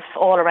all kind of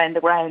all around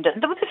the ground.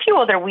 And there was a few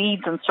other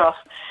weeds and stuff.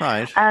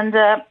 Right. And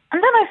then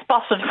I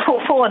spotted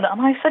one,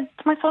 and I said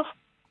to myself,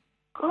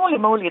 holy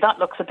moly, that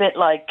looks a bit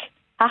like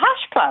a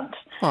hash plant.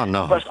 Oh,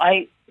 no. But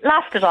I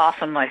laughed it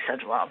off, and I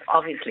said, well,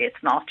 obviously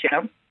it's not,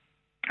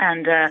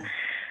 And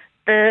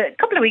the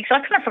couple of weeks, I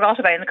kind of forgot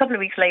about it, and a couple of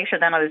weeks later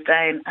then I was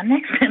down, and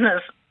next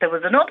minute there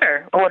was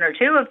another one or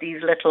two of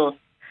these little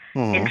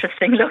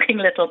interesting looking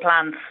little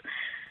plants,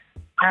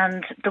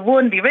 and the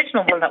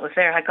original one that was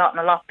there had gotten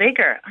a lot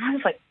bigger, and I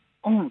was like,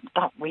 oh,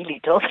 that really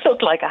does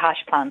look like a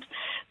hash plant.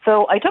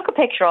 So I took a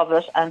picture of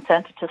it and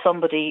sent it to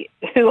somebody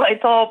who I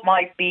thought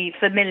might be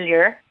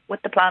familiar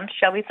with the plant,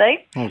 shall we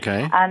say.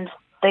 Okay. And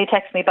they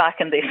texted me back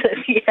and they said,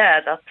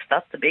 yeah,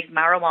 that's the big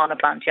marijuana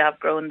plant you have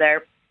growing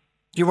there.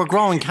 You were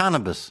growing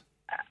cannabis?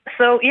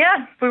 So,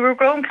 yeah, we were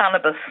growing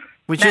cannabis.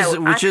 Which is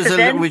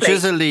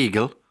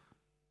illegal.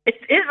 It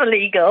is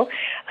illegal.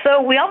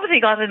 So we obviously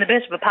got in a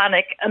bit of a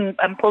panic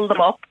and pulled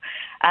them up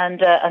and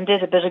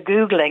did a bit of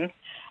Googling.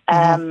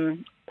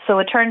 So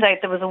it turned out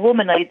there was a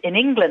woman in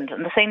England,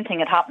 and the same thing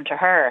had happened to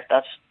her,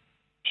 that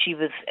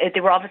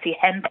they were obviously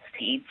hemp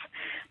seeds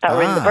that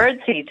were in the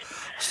bird seed.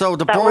 So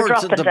the boards,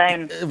 were dropping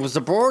down. It was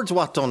the boards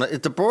what done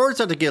it? The boards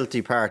are the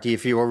guilty party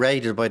if you were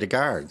raided by the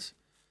guards.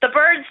 The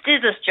birds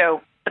did it,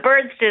 Joe. The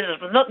birds did it.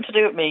 It was nothing to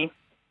do with me.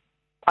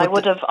 I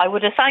would have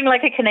sang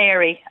like a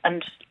canary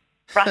and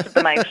ratted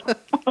them out.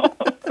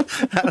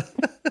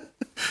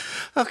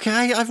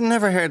 Okay, I've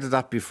never heard of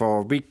that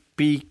before.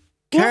 Be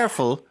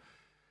careful.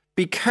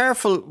 Be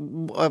careful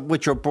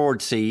with your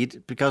board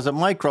seed, because it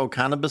might grow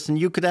cannabis and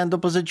you could end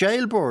up as a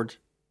jailbird.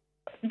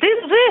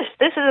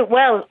 This is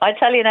well, I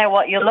tell you now,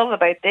 what you'll love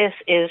about this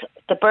is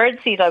the bird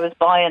seed I was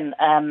buying,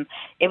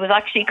 it was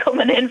actually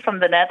coming in from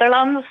the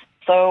Netherlands.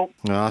 So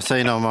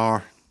say no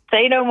more.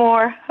 Say no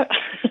more.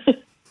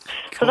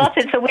 So that's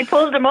it. So we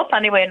pulled them up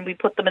anyway, and we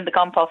put them in the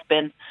compost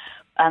bin,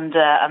 and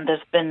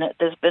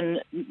there's been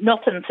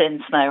nothing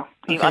since now.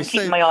 Okay, I'm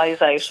keeping my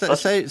eyes out.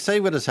 Say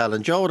with us,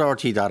 Helen. Joe at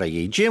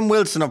RT.ie. Jim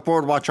Wilson of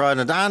Birdwatch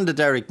Ireland and the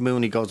Derek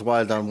Mooney Goes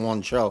Wild on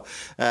one show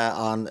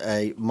on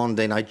a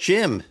Monday night.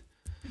 Jim.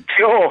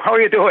 Joe, how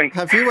are you doing?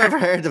 Have you ever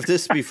heard of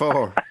this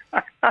before?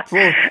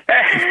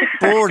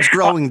 Boards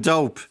growing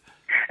dope.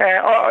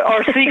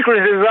 Our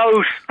secret is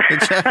out.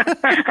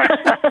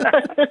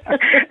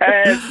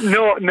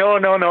 No.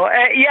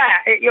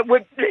 It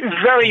would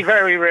very,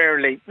 very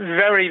rarely.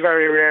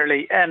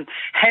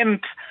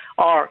 Hemp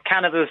or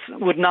cannabis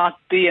would not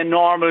be a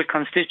normal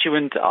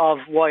constituent of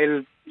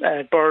wild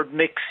bird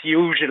mix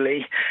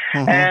usually.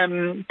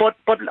 But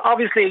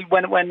obviously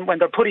when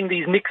they're putting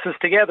these mixes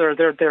together,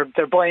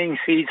 they're buying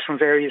seeds from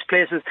various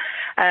places,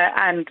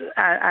 and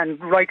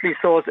rightly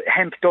so.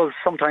 Hemp does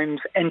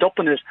sometimes end up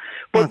in it,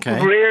 but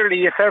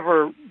rarely, if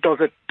ever, does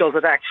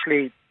it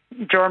actually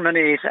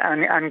germinate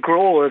and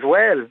grow as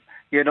well.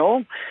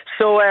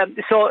 So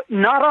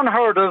not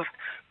unheard of,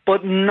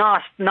 but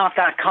not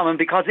that common,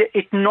 because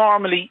it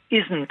normally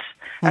isn't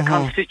a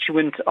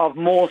constituent of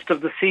most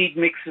of the seed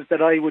mixes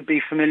that I would be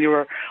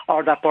familiar,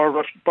 or that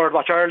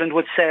Birdwatch Ireland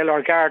would sell,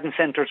 or garden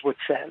centres would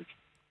sell.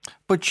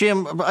 But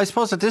Jim, I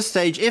suppose at this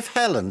stage, if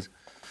Helen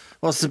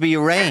was to be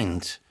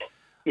arraigned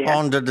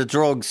under the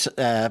Drugs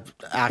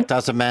Act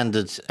as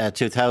amended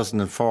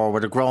 2004,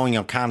 where the growing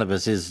of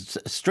cannabis is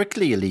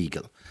strictly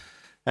illegal.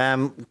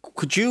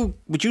 Would you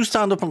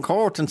stand up in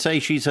court and say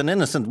she's an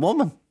innocent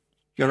woman,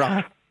 Your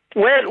Honour?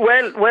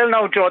 Well,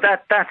 no, Joe.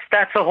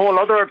 That's a whole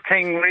other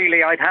thing,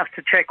 really. I'd have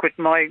to check with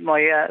my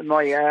lawyer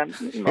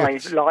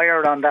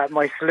on that,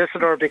 my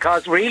solicitor,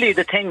 because really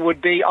the thing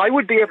would be, I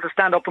would be able to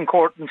stand up in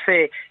court and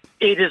say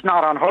it is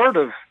not unheard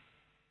of.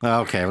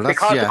 Okay, well,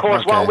 because of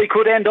course what we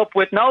could end up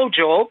with now,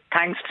 Joe,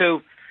 thanks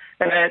to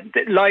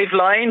live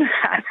line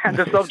and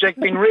the subject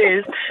being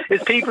raised,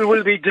 is people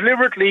will be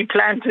deliberately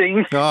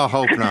planting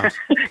hope not.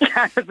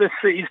 cannabis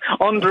seeds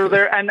under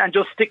there and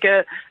just stick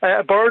a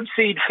bird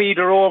seed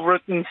feeder over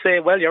it and say,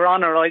 well, Your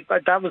Honour,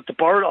 that was the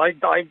bird. I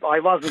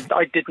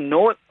didn't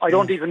know it. I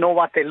don't even know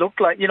what they look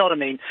like. You know what I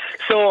mean?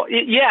 So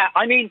yeah,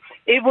 I mean,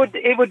 it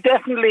would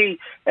definitely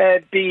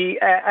be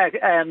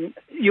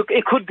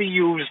it could be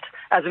used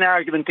as an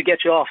argument to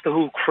get you off the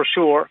hook for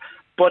sure.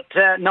 But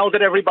now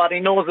that everybody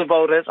knows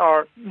about it,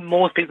 or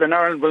most people in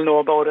Ireland will know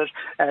about it,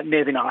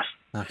 maybe not.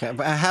 Okay,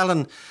 but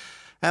Helen,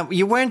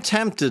 you weren't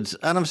tempted,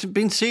 and I'm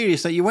being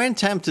serious, that you weren't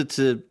tempted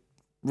to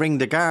ring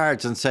the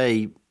guards and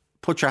say,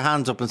 put your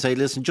hands up and say,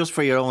 listen, just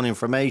for your own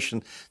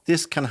information,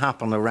 this can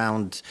happen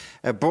around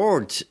a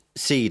board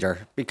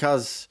cedar,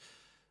 because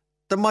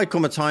there might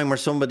come a time where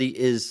somebody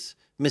is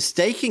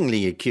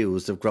mistakenly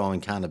accused of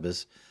growing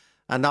cannabis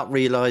and not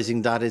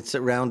realising that it's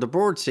around a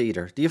board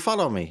cedar. Do you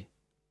follow me?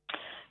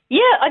 Yeah,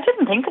 I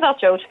didn't think of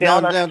that, Joe, to be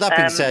honest. Now, that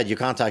being said, you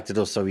contacted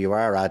us, so you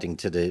are adding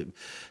to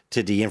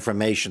the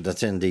information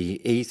that's in the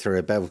ether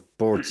about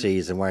board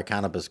seeds and where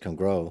cannabis can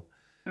grow.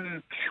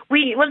 Well,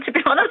 to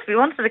be honest, we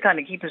wanted to kind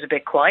of keep it a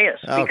bit quiet.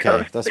 Okay,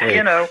 because, that's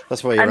why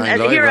that's why you're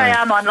and live here line.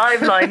 I am on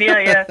live line.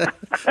 Yeah.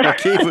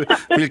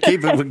 We'll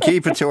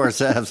keep it to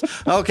ourselves.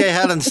 Okay,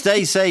 Helen,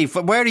 stay safe.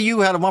 Where are you,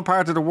 Helen? What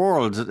part of the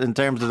world in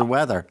terms of the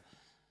weather?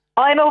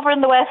 I'm over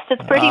in the west.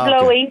 It's pretty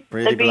blowy.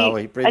 Pretty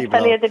blowy. I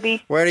tell you, there'd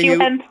be a few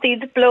hemp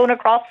seeds blown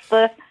across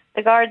the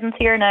gardens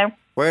here now.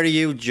 Where are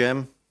you,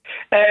 Jim?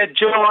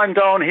 Joe, I'm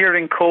down here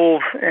in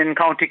Cove in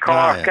County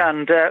Cork,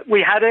 and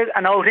we had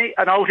an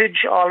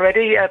outage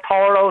already, a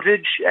power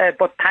outage,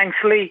 but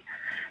thankfully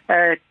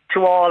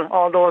to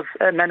all those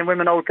men and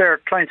women out there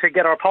trying to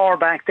get our power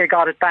back, they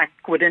got it back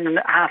within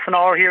half an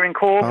hour here in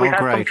Cove. We've had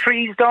some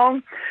trees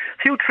down,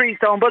 a few trees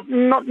down, but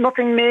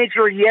nothing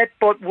major yet.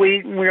 But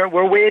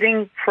we're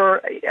waiting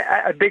for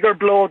a bigger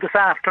blow this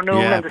afternoon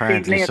and this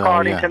evening,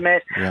 according to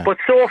Met. Yeah. But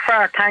so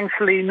far,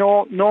 thankfully,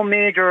 no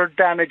major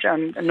damage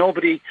and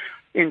nobody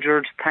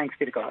injured, thanks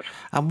be to God.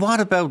 And what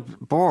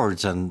about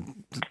boards?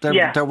 And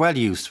they're well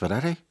used to it,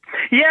 are they?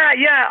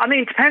 Yeah. I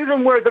mean, it depends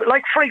on where.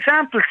 Like, for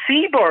example,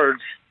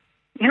 seabirds.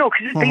 You know,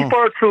 because these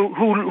birds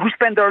who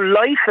spend their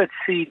life at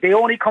sea, they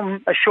only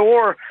come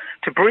ashore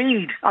to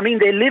breed. I mean,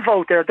 they live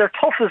out there. They're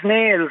tough as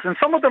nails, and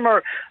some of them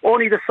are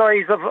only the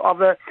size of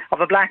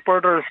a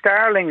blackbird or a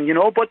starling, you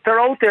know, but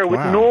they're out there with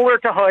nowhere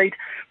to hide.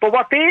 But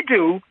what they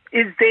do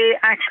is they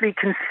actually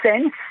can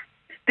sense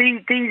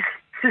these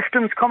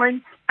systems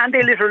coming, and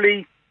they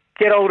literally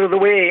get out of the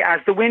way. As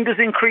the wind is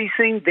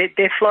increasing,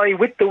 they fly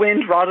with the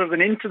wind rather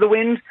than into the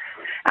wind,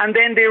 and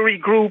then they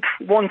regroup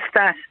once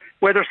that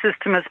weather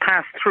system has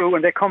passed through,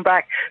 and they come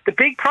back. The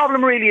big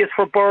problem really is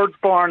for birds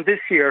born this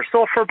year.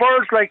 So for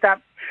birds like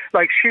that,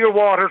 like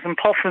shearwaters and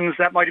puffins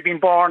that might have been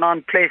born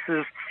on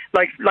places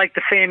like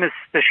the famous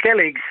the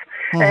Skelligs,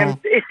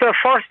 it's their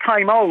first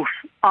time out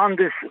on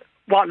this,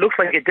 what looks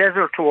like a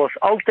desert to us,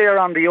 out there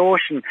on the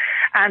ocean,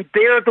 and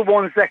they're the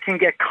ones that can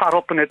get caught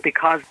up in it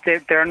because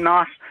they're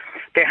not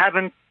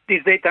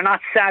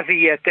savvy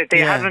yet, that they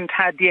haven't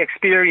had the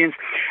experience,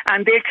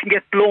 and they can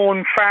get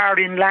blown far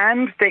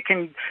inland. They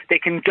can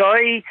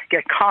die,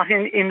 get caught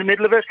in the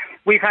middle of it.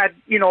 We've had,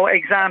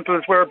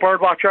 examples where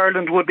Birdwatch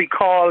Ireland would be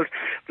called,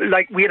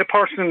 like we had a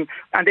person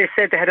and they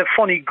said they had a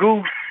funny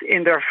goose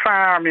in their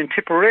farm in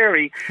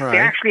Tipperary. Right. They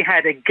actually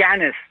had a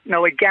gannis.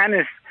 Now a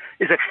gannis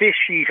is a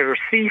fish eater,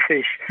 sea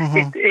fish.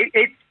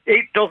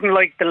 It doesn't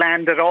like the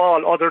land at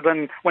all, other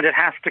than when it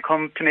has to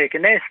come to make a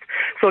nest.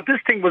 So this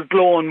thing was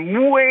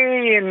blown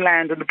way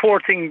inland, and the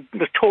poor thing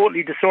was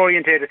totally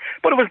disorientated.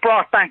 But it was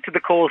brought back to the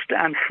coast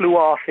and flew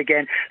off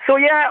again. So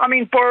yeah, I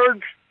mean,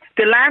 birds,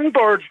 the land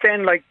birds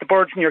then, like the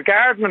birds in your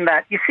garden and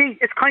that, you see,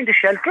 it's kind of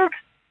sheltered.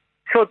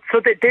 So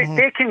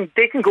they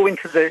can go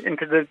into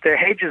the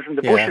hedges and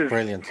the bushes. Yeah,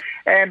 brilliant.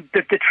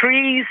 The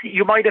trees,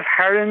 you might have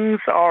herons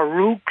or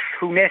rooks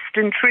who nest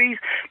in trees.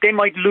 They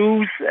might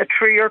lose a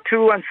tree or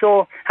two and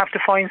so have to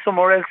find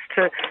somewhere else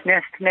to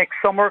nest next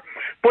summer.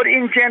 But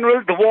in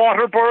general, the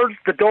water birds,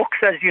 the ducks,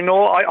 as you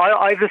know,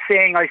 I have a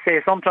saying I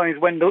say sometimes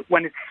when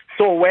it's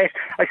so wet,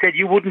 I said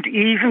you wouldn't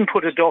even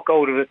put a duck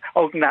out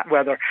in that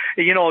weather.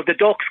 You know, the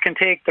ducks can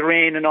take the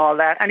rain and all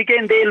that. And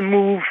again, they'll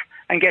move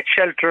and get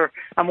shelter,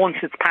 and once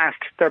it's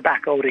passed, they're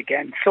back out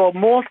again. So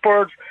most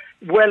birds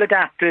well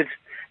adapted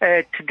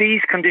to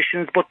these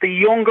conditions, but the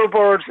younger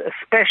birds,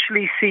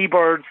 especially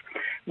seabirds,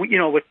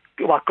 with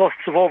what gusts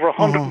of over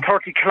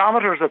 130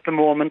 kilometres at the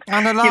moment.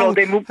 And how long,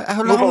 they move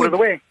out of the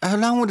way. How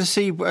long would does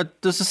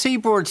the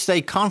seabird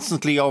stay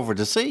constantly over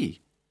the sea?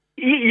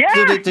 Yeah.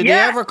 Do they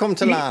ever come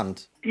to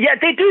land? Yeah,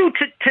 they do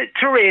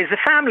to raise a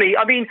family.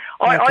 I mean,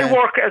 I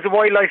work as a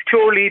wildlife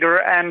tour leader,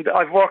 and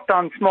I've worked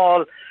on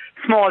small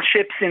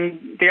ships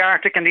in the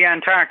Arctic and the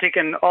Antarctic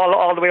and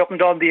all the way up and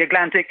down the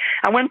Atlantic.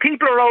 And when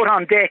people are out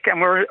on deck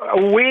and we're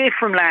away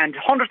from land,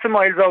 hundreds of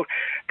miles out,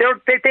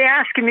 they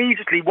ask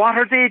immediately, what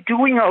are they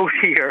doing out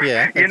here?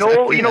 Yeah, and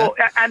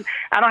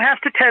I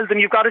have to tell them,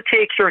 you've got to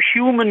take your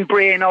human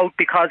brain out,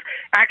 because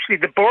actually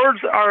the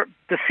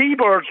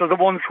seabirds are the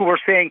ones who are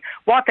saying,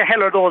 what the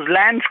hell are those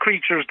land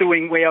creatures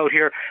doing way out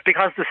here?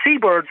 Because the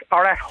seabirds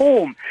are at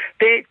home.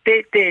 They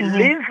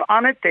live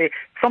on it.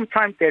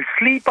 Sometimes they'll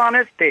sleep on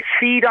it, they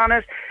feed on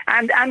it.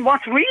 And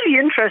what's really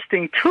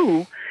interesting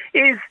too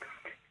is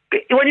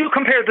when you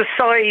compare the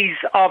size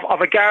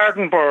of a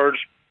garden bird,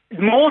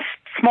 most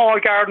small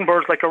garden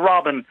birds like a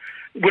robin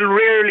will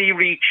rarely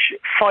reach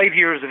 5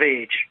 years of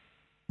age.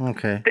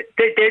 Okay.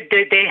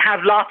 They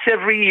have lots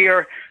every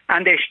year,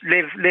 and they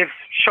live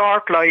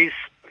short lives,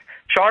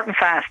 short and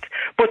fast.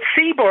 But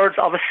seabirds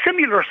of a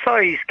similar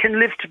size can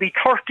live to be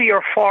 30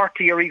 or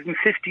 40 or even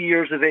 50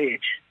 years of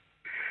age.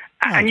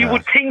 And you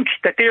would think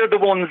that they're the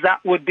ones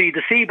that would be,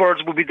 the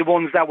seabirds would be the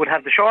ones that would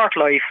have the short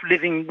life,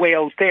 living way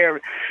out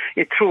there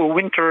through a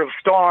winter of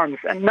storms,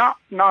 and not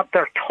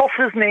they're tough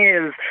as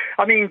nails.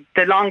 I mean,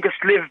 the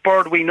longest lived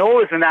bird we know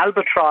is an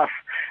albatross,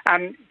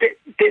 and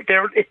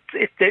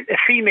a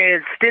female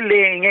still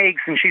laying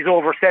eggs, and she's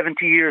over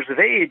 70 years of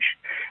age,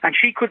 and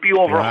she could be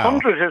over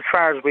 100 as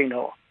far as we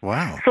know.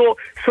 Wow. So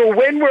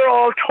when we're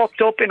all tucked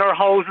up in our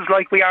houses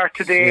like we are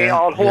today,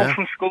 all home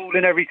from school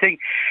and everything,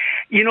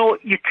 you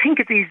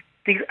think of these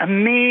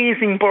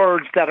amazing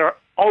birds that are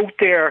out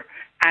there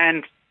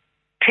and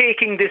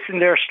taking this in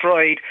their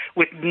stride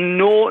with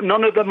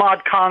none of the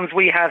mod cons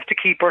we have to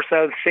keep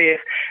ourselves safe,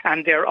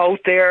 and they're out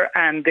there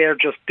and they're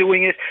just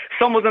doing it.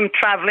 Some of them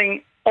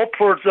travelling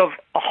upwards of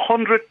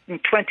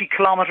 120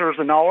 kilometres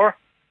an hour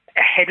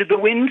ahead of the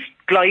wind,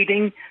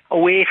 gliding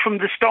away from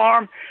the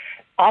storm.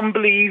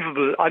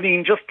 Unbelievable. I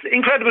mean, just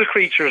incredible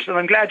creatures. And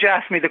I'm glad you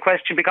asked me the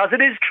question, because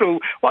it is true.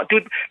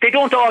 They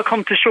don't all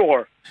come to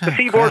shore. The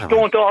seabirds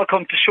don't all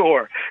come to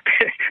shore.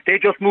 They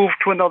just move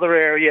to another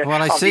area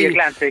of the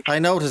Atlantic. I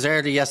noticed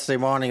early yesterday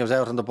morning, I was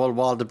out on the Bull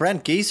Wall, the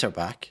Brent geese are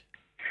back.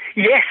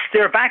 Yes,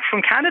 they're back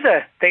from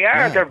Canada. They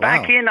are. They're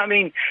back in. I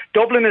mean,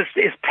 Dublin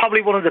is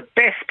probably one of the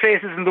best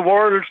places in the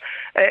world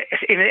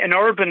in an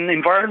urban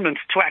environment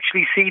to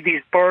actually see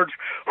these birds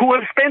who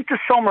have spent the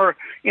summer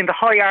in the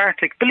high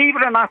Arctic. Believe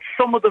it or not,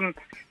 some of them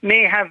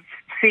may have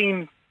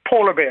seen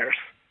polar bears.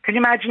 Can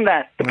you imagine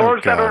that? The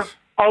birds that are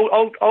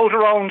out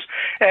around,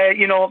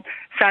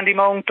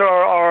 Sandymount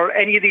or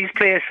any of these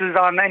places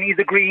on any of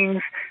the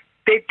greens,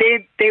 they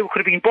could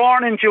have been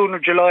born in June or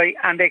July,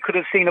 and they could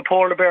have seen a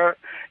polar bear,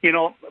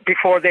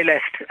 before they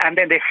left. And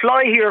then they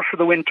fly here for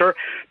the winter,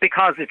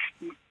 because it's,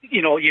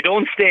 you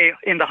don't stay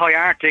in the high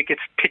Arctic.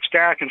 It's pitch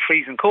dark and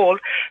freezing cold.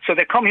 So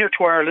they come here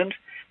to Ireland,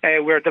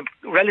 where they're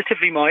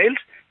relatively mild,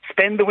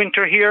 spend the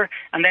winter here,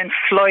 and then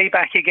fly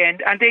back again.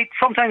 And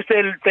sometimes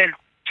they'll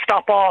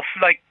stop off,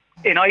 like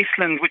in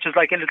Iceland, which is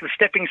like a little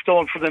stepping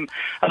stone for them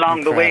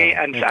along the way,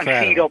 and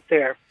feed up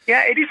there.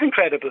 Yeah, it is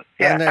incredible.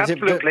 Yeah, and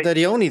absolutely. They're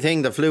the only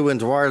thing that flew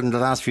into Ireland the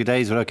last few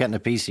days without getting a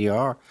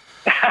PCR.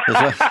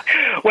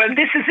 Well,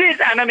 this is it.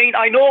 And I mean,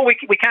 I know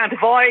we can't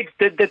avoid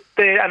the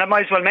and I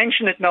might as well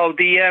mention it now,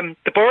 the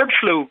bird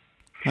flu.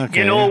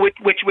 Okay,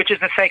 which is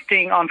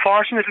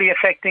unfortunately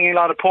affecting a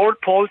lot of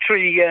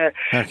poultry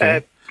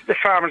the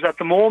farmers at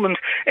the moment.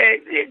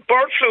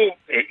 Bird flu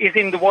is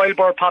in the wild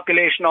bird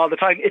population all the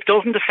time. It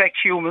doesn't affect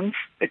humans.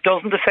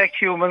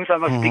 I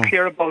must be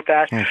clear about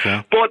that.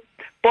 Okay.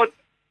 But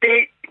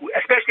they,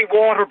 especially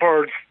water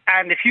birds,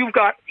 and if you've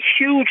got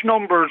huge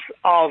numbers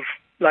of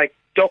like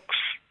ducks,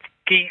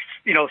 geese,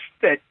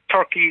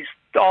 turkeys,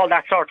 all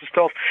that sort of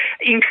stuff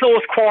in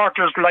close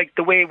quarters, like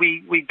the way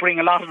we bring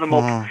a lot of them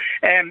up,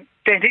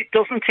 then it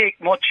doesn't take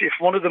much. If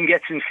one of them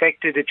gets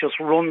infected, it just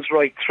runs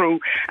right through,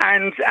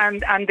 and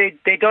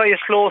they die a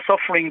slow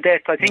suffering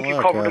death. I think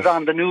you covered it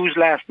on the news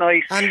last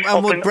night. And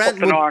would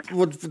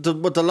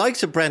the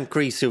likes of Brent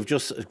geese who've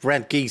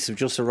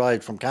just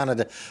arrived from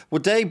Canada,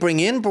 would they bring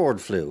in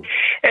bird flu?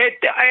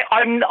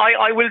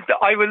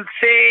 I will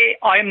say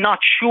I'm not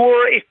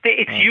sure.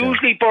 It's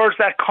usually birds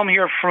that come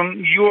here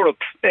from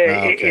Europe.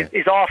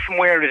 Is often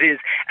where it is,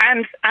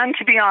 and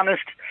to be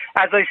honest,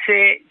 as I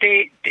say,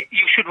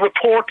 you should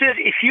report it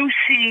if you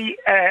see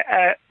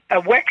a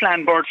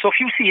wetland bird. So if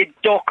you see a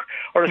duck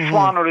or a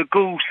swan or a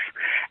goose,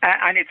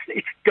 and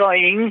it's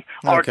dying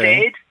or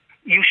dead,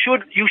 you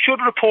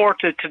should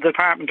report it to the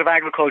Department of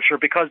Agriculture,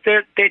 because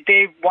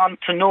they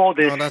want to know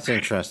this. Oh, that's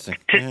interesting.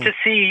 To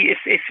see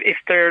if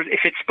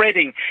it's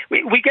spreading.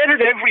 We get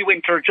it every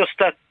winter, just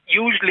that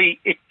usually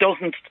it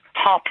doesn't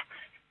hop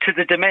to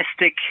the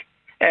domestic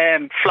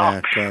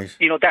flocks.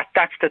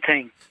 That's the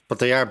thing. But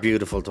they are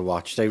beautiful to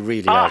watch. They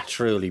really are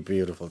truly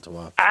beautiful to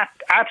watch.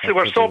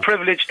 Absolutely, we're so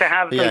privileged to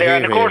have them there.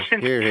 And of course,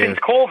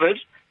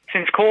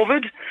 since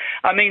COVID,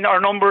 I mean, our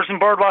numbers in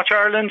Birdwatch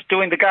Ireland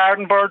doing the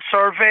garden bird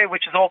survey,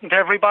 which is open to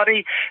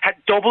everybody, had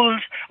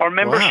doubled. Our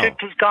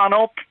membership has gone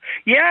up.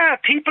 Yeah,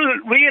 people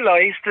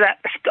realised that.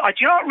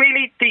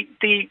 Really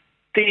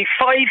the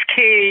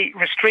 5K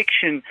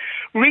restriction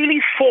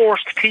really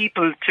forced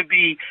people to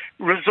be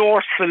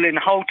resourceful in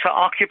how to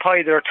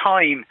occupy their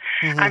time.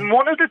 Mm-hmm. And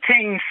one of the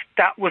things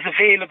that was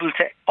available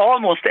to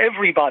almost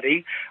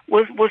everybody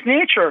was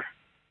nature.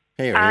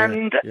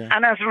 And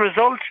as a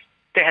result,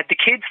 they had the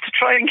kids to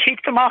try and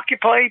keep them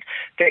occupied.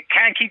 They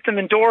can't keep them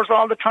indoors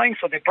all the time,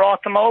 so they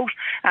brought them out.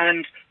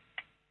 And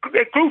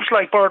groups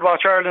like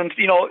Birdwatch Ireland,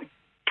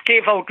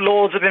 gave out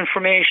loads of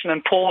information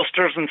and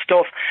posters and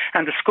stuff,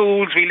 and the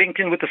schools, we linked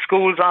in with the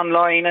schools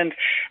online, and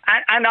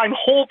I'm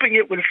hoping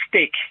it will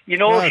stick.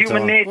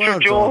 Human nature,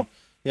 Joe.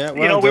 Yeah,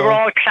 we were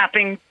all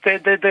clapping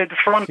the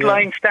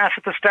frontline staff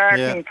at the start,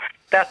 and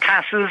that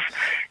passes.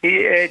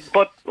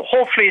 But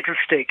hopefully it'll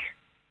stick.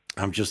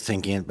 I'm just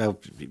thinking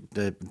about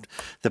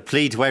the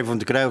plea to everyone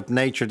to get out in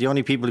nature. The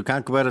only people who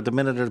can't go out at the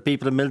minute are the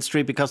people in Mill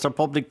Street because their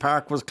public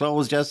park was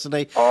closed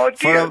yesterday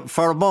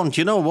for a month.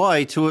 You know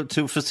why? To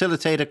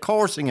facilitate a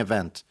coursing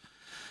event.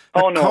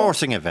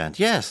 Coursing event,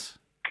 yes.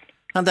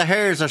 And the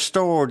hares are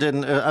stored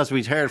in, as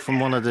we'd heard from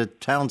one of the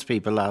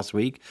townspeople last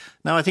week.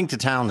 Now, I think the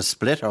town is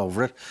split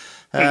over it.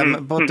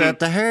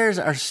 The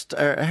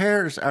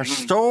hares are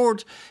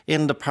stored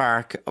in the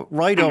park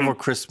right over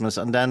Christmas,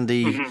 and then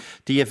the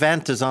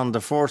event is on the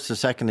 1st to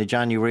 2nd of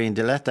January, and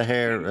they let the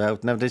hare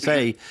out. Now, they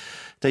say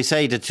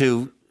the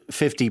two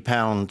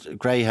 50-pound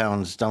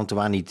greyhounds don't do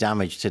any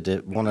damage to the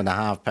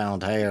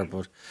 1.5-pound hare,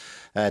 but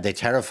they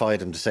terrified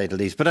them, to say the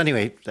least. But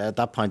anyway,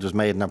 that point was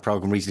made in our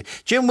programme recently.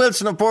 Jim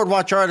Wilson of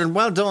Birdwatch Ireland,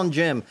 well done,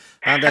 Jim.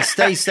 And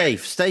stay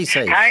safe, stay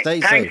safe,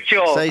 stay safe. Thanks,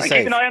 Joe. Stay safe.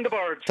 Keep an eye on the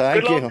birds.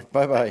 Thank you.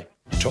 Bye-bye.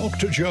 Talk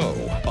to Joe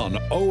on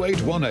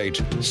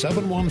 0818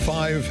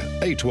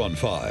 715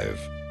 815.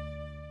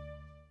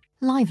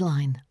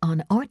 Liveline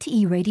on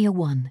RTE Radio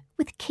 1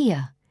 with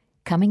Kia.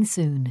 Coming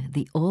soon,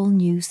 the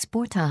all-new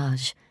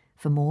Sportage.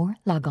 For more,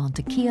 log on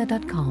to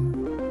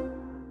kia.com.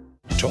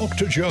 Talk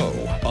to Joe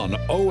on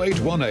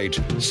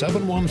 0818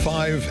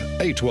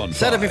 715 815.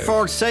 Said it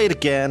before, say it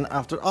again.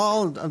 After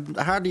all,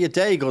 hardly a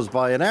day goes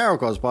by, an hour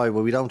goes by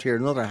where we don't hear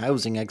another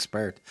housing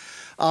expert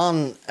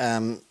on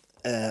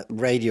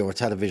radio or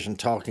television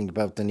talking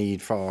about the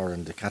need for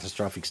and the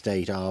catastrophic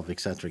state of,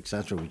 etc.,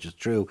 which is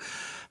true.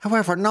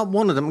 However, not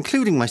one of them,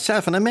 including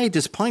myself, and I made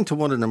this point to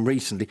one of them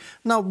recently,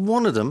 not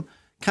one of them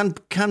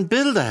can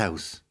build a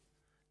house.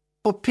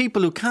 But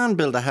people who can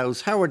build a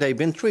house, how are they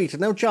being treated?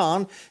 Now,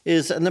 John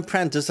is an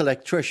apprentice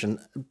electrician,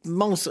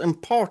 most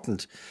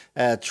important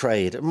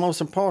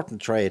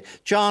trade.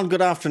 John,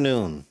 good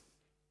afternoon.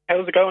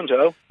 How's it going,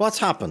 Joe? What's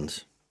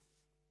happened?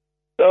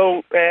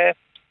 So,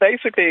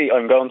 basically,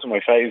 I'm going to my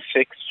phase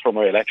 6 for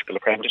my electrical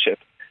apprenticeship,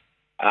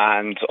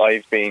 and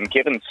I've been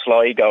given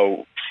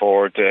Sligo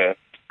for the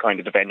kind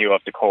of the venue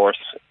of the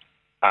course,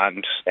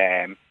 and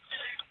I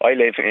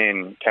live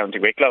in County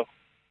Wicklow.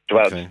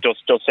 Well,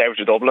 just south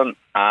of Dublin,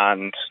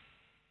 and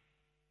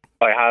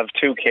I have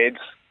 2 kids,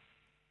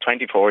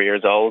 24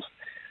 years old,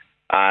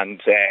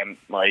 and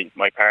my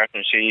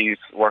partner, she's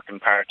working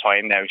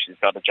part-time now. She's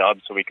got a job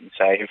so we can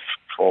save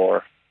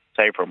for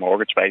a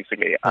mortgage,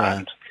 basically. Yeah.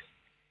 And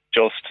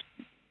just,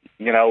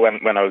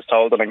 when I was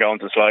told that I'm going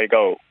to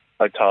Sligo,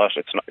 I thought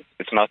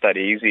it's not that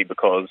easy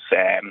because,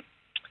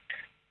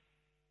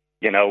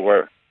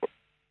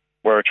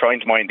 we're trying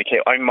to mind the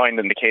kids. I'm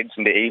minding the kids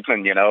in the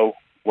evening,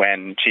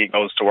 when she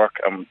goes to work,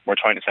 and we're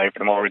trying to save for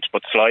the mortgage.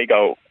 But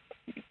Sligo,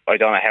 I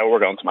don't know how we're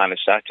going to manage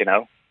that,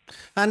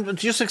 And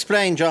just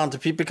explain, John, to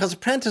people, because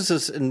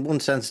apprentices in one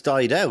sense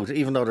died out,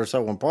 even though they're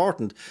so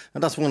important.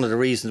 And that's one of the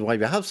reasons why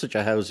we have such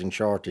a housing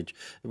shortage.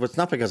 But it's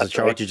not because of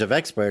shortage of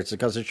experts, it's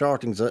because of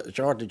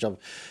shortage of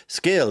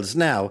skills.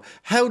 Now,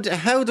 how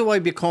do I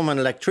become an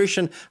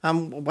electrician?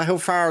 And how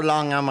far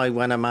along am I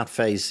when I'm at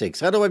phase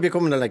 6? How do I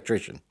become an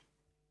electrician?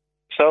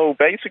 So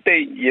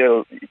basically,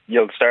 you'll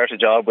start a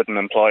job with an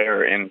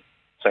employer in,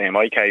 say in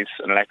my case,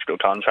 an electrical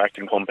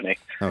contracting company.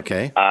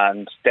 Okay.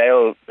 And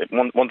they'll,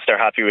 once they're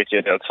happy with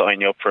you, they'll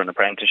sign you up for an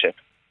apprenticeship.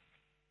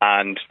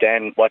 And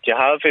then what you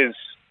have is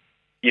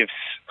you've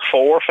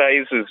 4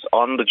 phases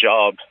on the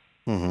job,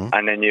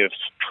 and then you have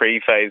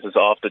 3 phases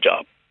off the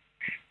job.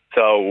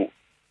 So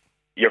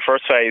your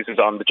first phase is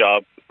on the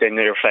job, then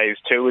your phase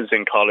 2 is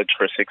in college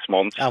for 6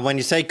 months. And when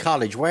you say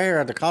college, where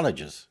are the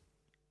colleges?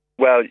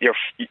 Well,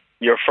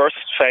 your first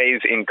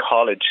phase in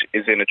college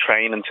is in a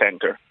training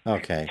centre.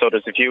 Okay. So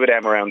there's a few of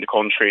them around the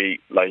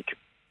country, like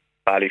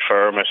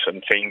Ballyfermot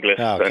and Finglas,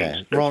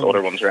 and there's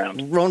other ones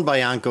around. Run by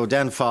Anco,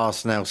 then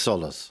Foss, now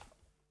Sullis.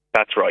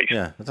 That's right.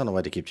 Yeah, I don't know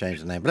why they keep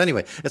changing the name. But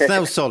anyway, it's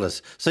now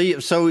Sullis.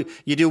 So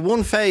you do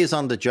 1 phase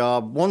on the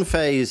job, 1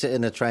 phase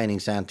in a training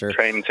centre.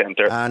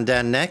 And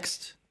then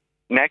next?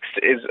 Next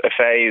is a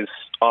phase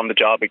on the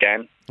job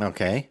again.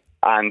 Okay.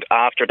 And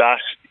after that,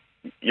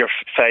 your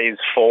phase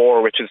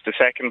 4, which is the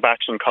second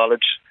batch in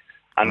college,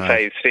 and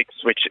phase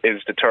 6, which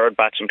is the third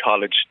batch in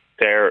college.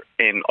 They're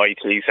in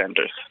IT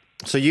centres.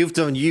 So you've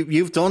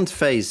done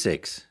phase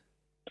 6.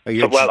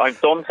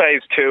 I've done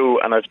phase 2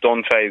 and I've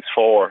done phase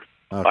 4.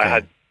 Okay. I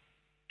had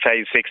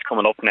phase 6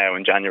 coming up now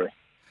in January.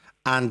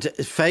 And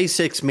phase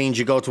 6 means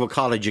you go to a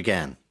college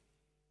again?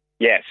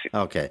 Yes.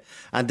 Okay.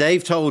 And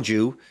they've told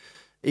you,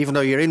 even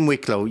though you're in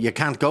Wicklow, you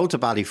can't go to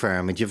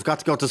Ballyfermot. You've got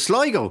to go to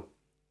Sligo.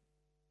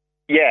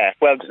 Yeah,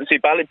 well, see,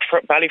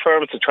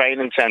 Ballyfermot's a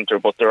training centre,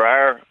 but there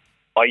are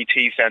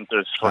IT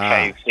centres for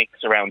phase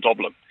 6 around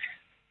Dublin.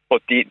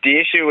 But the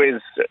issue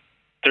is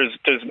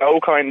there's no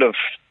kind of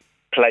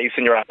place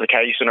in your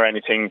application or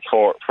anything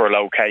for a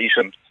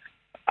location.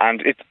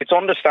 And it's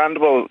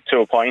understandable to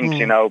a point,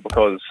 you know,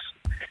 because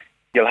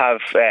you'll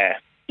have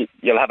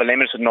a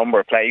limited number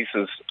of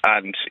places,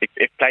 and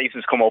if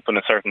places come up in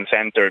a certain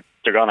centre,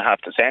 they're going to have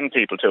to send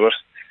people to it.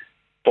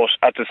 But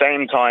at the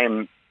same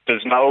time,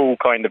 there's no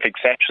kind of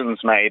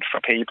exceptions made for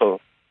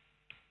people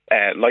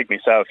like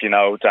myself, you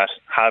know, that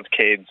have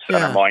kids and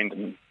are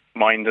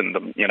minding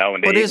them, you know.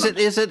 In the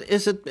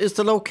evenings. Is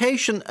the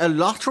location a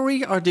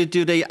lottery, or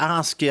do they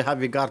ask you,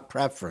 have you got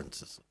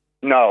preferences?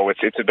 No,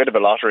 it's a bit of a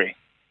lottery.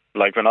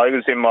 Like when I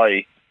was in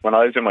my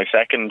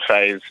second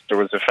phase, there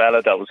was a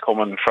fella that was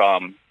coming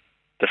from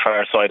the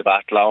far side of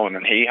Athlone,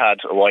 and he had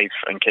a wife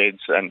and kids,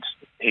 and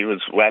he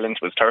was well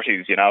into his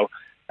 30s, you know,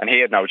 and he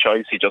had no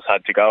choice. He just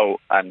had to go,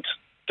 and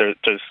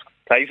there's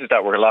places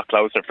that were a lot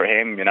closer for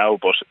him, you know,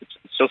 but it's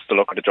just the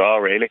luck of the draw,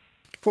 really.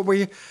 But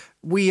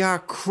we are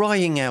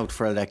crying out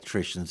for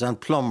electricians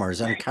and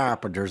plumbers and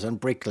carpenters and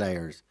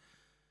bricklayers.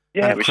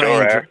 Yeah, we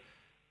sure are.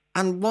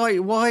 And why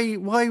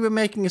we're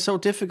making it so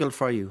difficult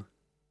for you?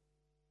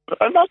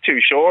 I'm not too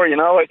sure, you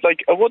know.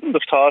 I wouldn't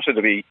have thought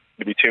it'd be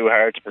too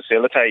hard to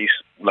facilitate,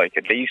 like,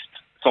 at least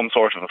some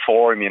sort of a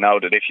forum, you know,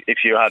 that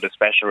if you had a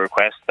special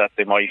request that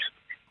they might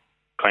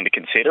kind of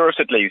consider it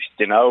at least,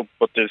 you know.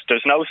 But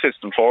there's no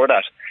system for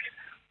that.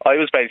 I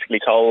was basically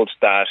told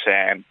that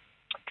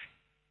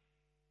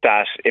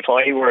that if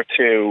I were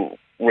to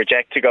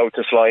reject to go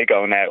to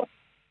Sligo now,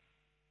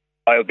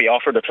 I'll be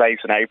offered a place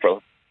in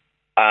April,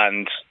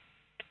 and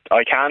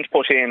I can't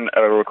put in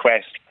a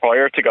request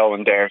prior to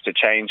going there to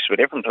change to a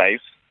different place.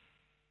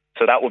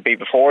 So that would be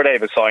before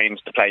they've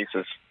assigned the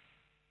places.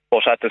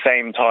 But at the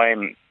same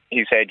time,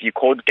 he said you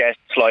could get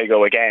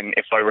Sligo again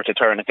if I were to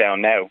turn it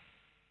down now.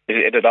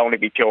 It'd only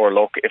be pure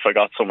luck if I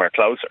got somewhere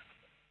closer.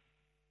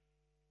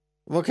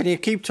 Well, can you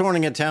keep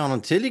turning it down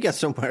until you get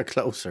somewhere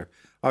closer?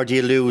 Or do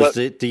you lose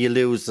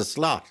the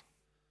slot?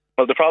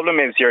 Well, the problem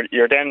is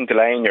you're then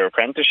delaying your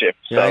apprenticeship.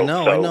 Yeah, I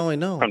know.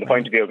 From the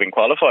point of view of being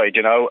qualified,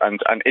 you know,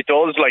 and it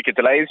does, like, it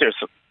delays your...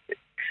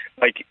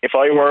 Like, if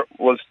I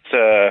was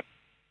to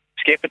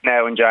skip it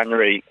now in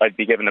January, I'd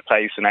be given a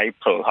place in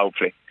April,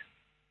 hopefully.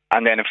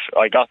 And then if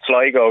I got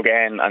Sligo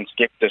again and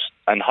skipped it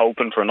and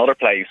hoping for another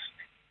place,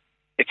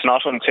 it's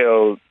not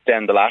until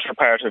then the latter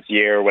part of the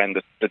year when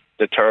the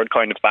third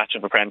kind of batch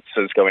of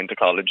apprentices go into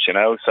college, you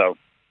know, so...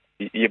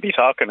 You'd be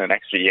talking an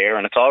extra year,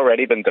 and it's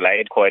already been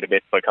delayed quite a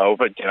bit by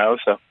COVID, you know.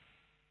 So,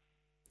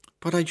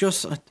 but it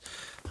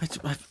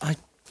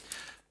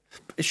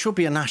should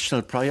be a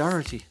national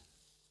priority.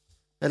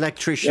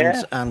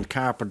 Electricians and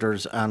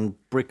carpenters and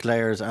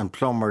bricklayers and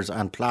plumbers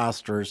and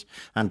plasterers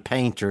and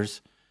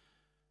painters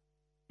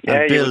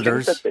and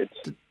builders.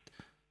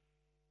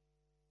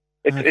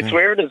 It's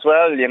weird as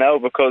well, you know,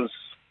 because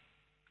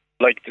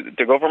like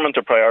the government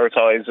are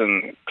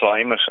prioritising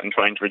climate and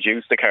trying to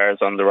reduce the cars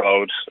on the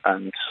road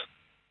and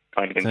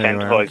kind of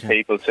incentivise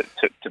people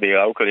to be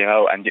local, you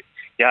know, and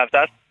you have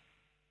that,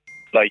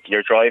 like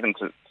you're driving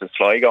to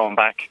Sligo and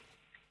back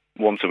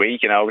once a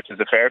week, you know, which is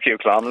a fair few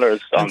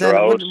kilometres on the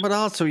road. But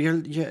also,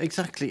 you're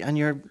exactly, and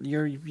you're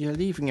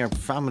leaving your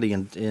family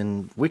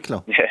in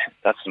Wicklow. Yeah,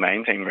 that's the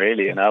main thing,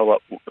 really. You know,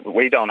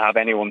 we don't have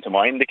anyone to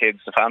mind the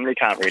kids. The family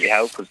can't really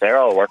help because they're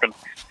all working.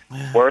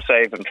 Yeah. We're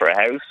saving for a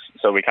house,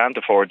 so we can't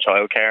afford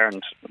childcare,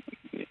 and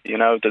you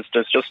know,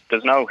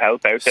 there's no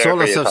help out there.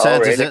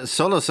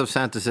 Solas have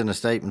sent us in a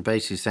statement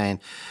basically saying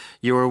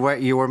you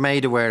were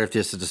made aware of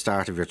this at the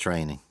start of your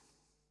training.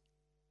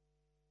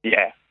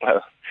 Yeah,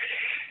 well,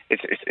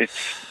 it's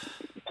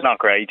not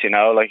great, you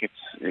know. Like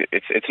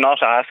it's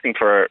not asking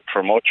for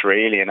much,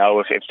 really. You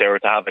know, if they were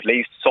to have at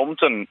least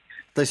something.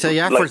 They say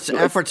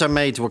efforts are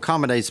made to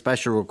accommodate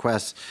special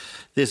requests.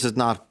 This is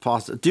not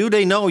possible. Do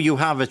they know you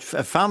have a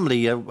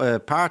family, a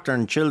partner,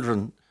 and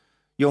children?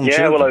 Young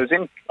children?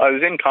 Well, I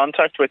was in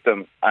contact with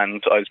them,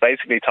 and I was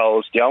basically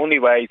told the only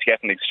way to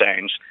get an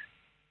exchange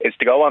is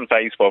to go on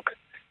Facebook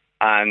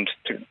and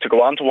to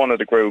go onto one of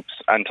the groups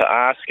and to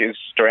ask, is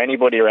there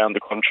anybody around the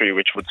country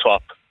which would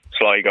swap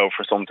Sligo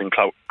for something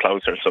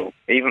closer? So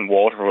even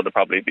Waterford would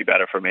probably be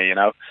better for me, you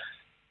know.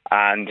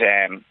 And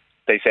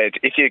they said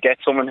if you get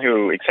someone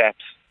who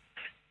accepts,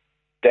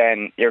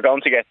 then you're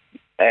going to get,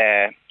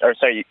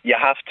 you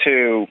have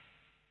to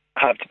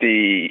have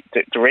the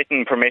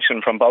written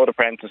permission from both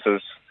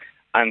apprentices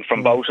and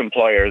from both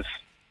employers,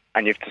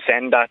 and you have to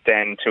send that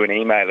then to an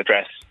email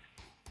address.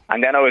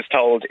 And then I was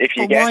told, if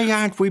you why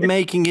aren't we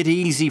making it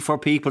easy for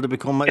people to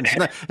become?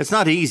 It's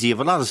not easy. You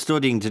have a lot of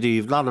studying to do.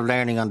 You have a lot of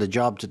learning on the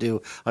job to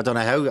do. I don't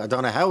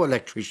know how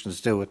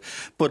electricians do it.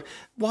 But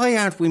why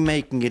aren't we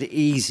making it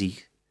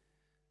easy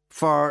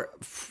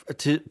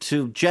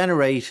to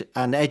generate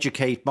and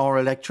educate more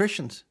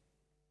electricians?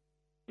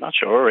 Not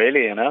sure,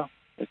 really.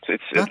 It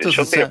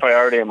should be a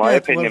priority in my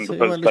opinion,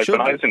 because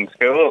when I was in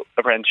school,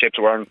 apprenticeships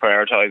weren't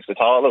prioritised at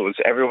all. It was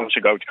everyone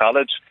should go to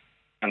college,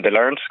 and they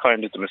learned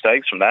kind of the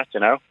mistakes from that.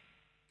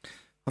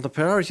 Well, the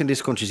priority in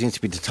this country seems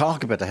to be to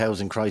talk about the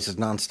housing crisis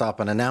non-stop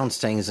and announce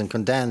things and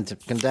condemn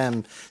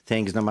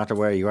things no matter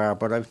where you are.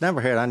 But I've never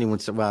heard anyone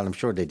say, well, I'm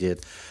sure they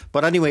did.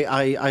 But anyway,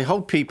 I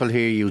hope people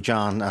hear you,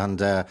 John, and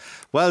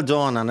well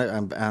done.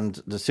 And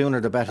the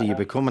sooner the better you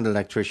become an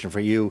electrician for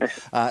you,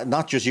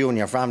 not just you and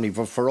your family,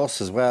 but for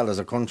us as well as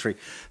a country.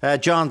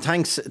 John,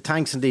 thanks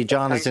indeed.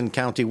 John is in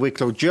County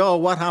Wicklow. Joe,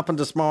 what happened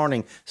this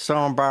morning?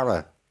 Storm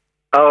Barra.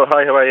 Oh,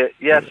 hi, how are you?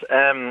 Yes,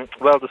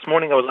 well, this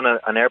morning I was on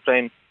an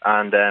airplane,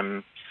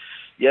 and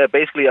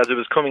basically as it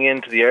was coming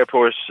into the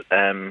airport,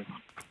 as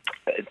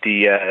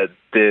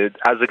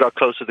it got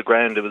close to the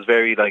ground, it was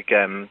very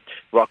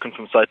rocking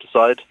from side to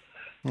side.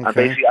 Okay. And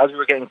basically as we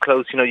were getting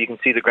close, you can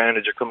see the ground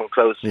as you're coming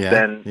close. I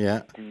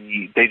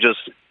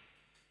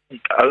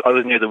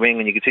was near the wing,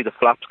 and you could see the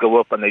flaps go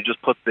up, and they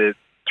just put the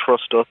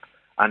thrust up,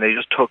 and they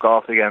just took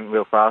off again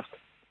real fast.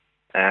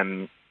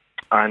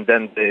 And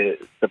then the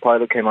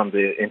pilot came on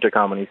the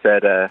intercom, and he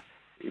said,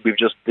 we've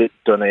just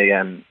done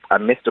a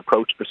missed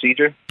approach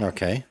procedure.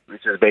 Okay.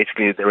 Which is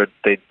basically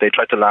they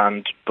tried to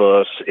land,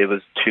 but it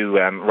was too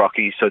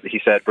rocky. So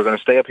he said, we're going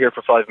to stay up here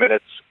for 5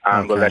 minutes,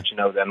 and we'll let you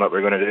know then what we're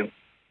going to do.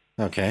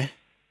 Okay.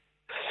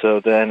 So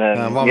then,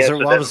 what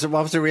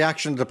was the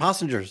reaction of the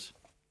passengers?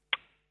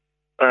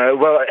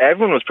 Well,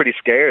 everyone was pretty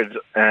scared.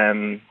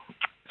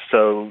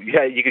 So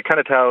you could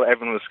kind of tell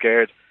everyone was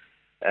scared.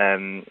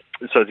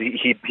 So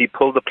he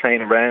pulled the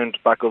plane around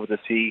back over the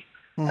sea,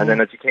 and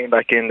then as he came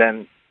back in,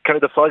 then kind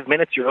of the 5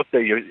 minutes you're up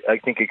there, I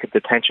think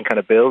the tension kind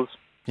of builds.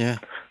 Yeah.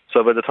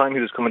 So by the time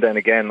he was coming down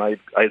again, I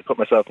put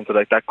myself into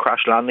that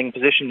crash landing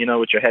position,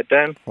 with your head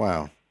down.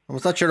 Wow.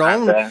 Was that your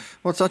own?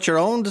 Was that your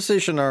own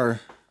decision, or?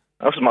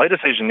 That was my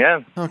decision.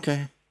 Yeah.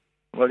 Okay.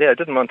 Well, yeah, I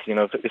didn't want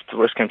to, if the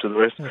worst came to the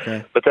worst.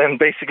 Okay. But then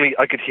basically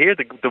I could hear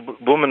the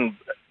woman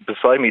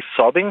beside me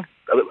sobbing.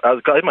 I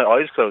had my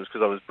eyes closed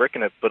because I was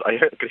bricking it, but I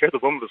could hear the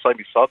woman beside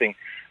me sobbing.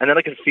 And then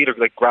I could feel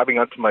her grabbing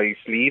onto my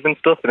sleeve and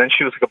stuff, and then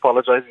she was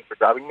apologising for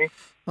grabbing me.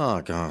 Oh,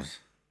 God.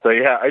 So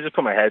yeah, I just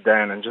put my head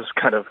down and just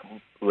kind of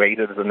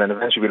waited, and then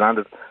eventually we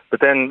landed. But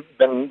then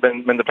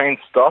when the plane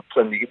stopped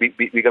and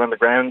we got on the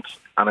ground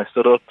and I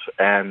stood up,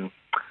 and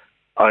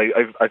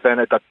I found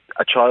out that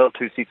a child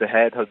 2 seats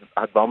ahead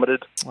had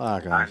vomited. Oh,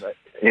 God.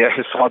 And,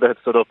 his father had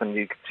stood up, and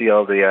you could see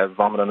all the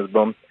vomit on his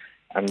bum.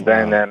 And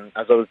then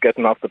as I was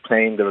getting off the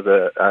plane, there was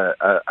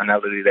an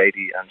elderly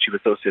lady, and she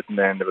was still sitting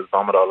there, and there was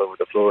vomit all over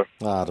the floor.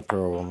 Ah, the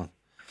poor woman.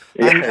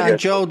 And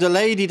Joe, the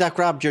lady that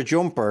grabbed your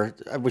jumper,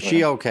 was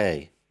she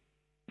okay?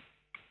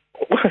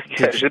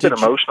 Yeah, she was a bit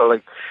emotional.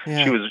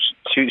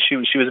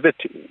 She was a bit,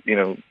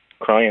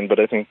 crying, but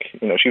I think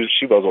she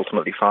was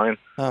ultimately fine.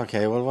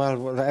 Okay,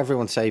 well,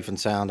 everyone's safe and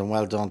sound, and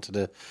well done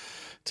to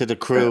the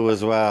crew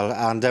as well.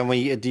 And then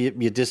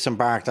you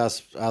disembarked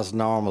as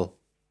normal.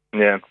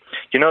 Yeah,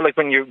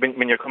 when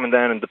you're coming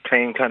down and the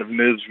plane kind of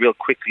moves real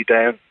quickly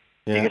down.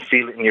 Yeah. You can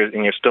feel it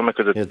in your stomach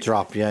because it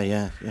drop. Yeah.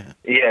 Yeah,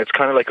 it's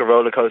kind of like a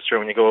roller coaster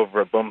when you go over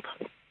a bump.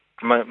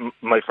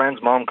 My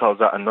friend's mom calls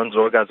that a nun's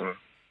orgasm.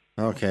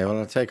 Okay, well,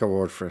 I'll take her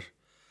word for it.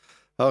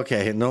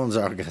 Okay, nun's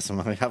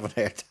orgasm. I haven't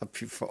heard that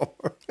before.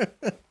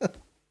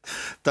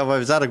 Though I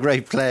was at a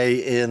great play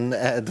in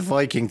the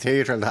Viking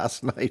Theatre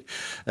last night.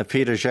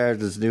 Peter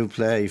Sheridan's new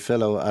play,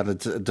 Philo, and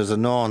there's a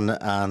nun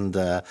and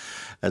a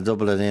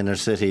Dublin inner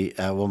city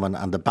woman,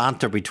 and the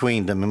banter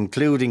between them,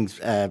 including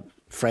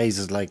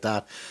phrases like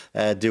that,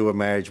 do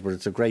emerge. But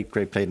it's a great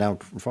play. Now,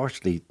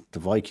 unfortunately, the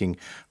Viking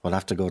will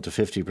have to go to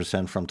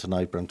 50% from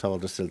tonight, but I'm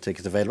told there's still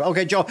tickets available.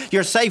 Okay, Joe,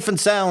 you're safe and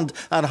sound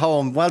at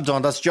home. Well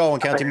done. That's Joe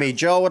in County Meath.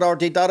 Joe at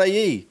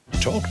RT.ie.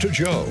 Talk to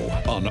Joe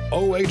on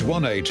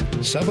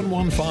 0818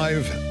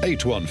 715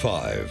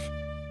 815.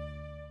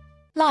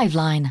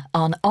 Liveline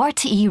on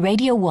RTE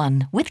Radio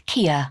 1 with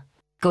Kia.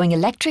 Going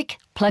electric?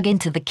 Plug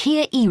into the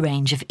Kia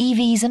E-range of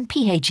EVs and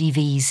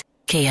PHEVs.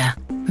 Kia.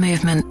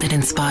 Movement that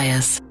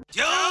inspires.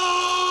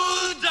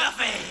 Joe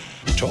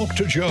Duffy! Talk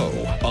to Joe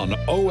on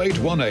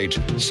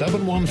 0818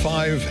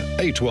 715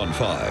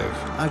 815.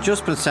 I've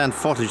just been sent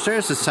footage.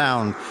 There's the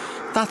sound.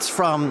 That's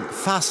from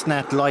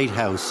Fastnet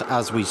Lighthouse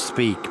as we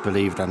speak,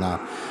 believe it or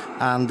not.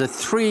 And the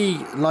 3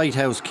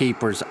 lighthouse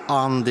keepers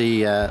on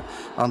the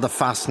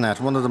Fastnet,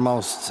 one of the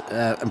most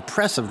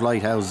impressive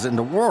lighthouses in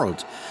the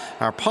world,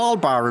 are Paul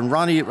Barr and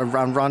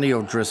Ronnie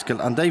O'Driscoll,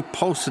 and they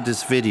posted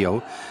this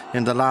video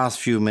in the last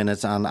few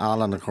minutes, and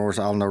Alan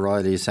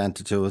O'Reilly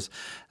sent it to us,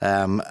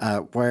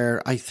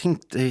 where I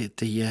think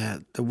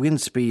the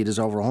wind speed is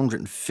over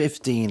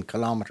 115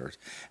 kilometres.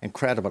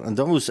 Incredible. And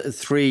those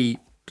 3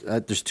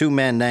 there's two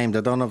men named.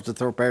 I don't know if the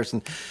third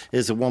person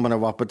is a woman or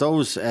what, but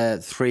those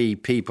three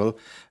people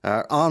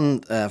are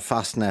on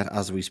Fastnet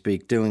as we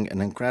speak, doing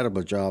an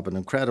incredible job, an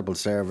incredible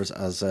service.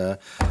 As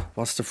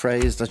what's the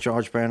phrase that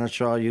George Bernard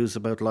Shaw used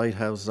about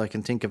lighthouses? I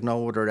can think of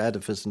no other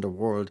edifice in the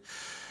world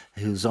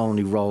whose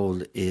only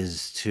role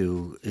is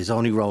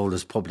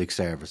public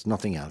service,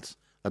 nothing else.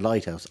 A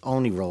lighthouse,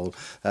 only role,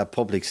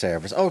 public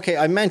service. Okay,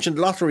 I mentioned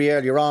lottery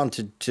earlier on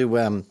to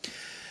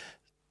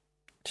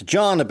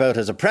John about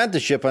his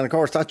apprenticeship, and of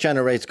course that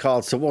generates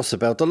calls to us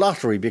about the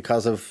lottery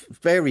because of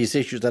various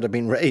issues that have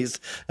been raised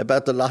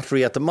about the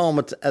lottery at the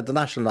moment at the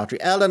National Lottery.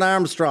 Ellen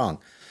Armstrong.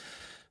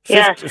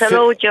 Yes,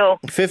 hello, Joe.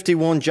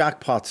 51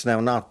 jackpots now,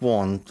 not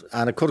one,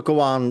 and it could go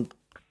on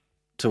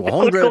to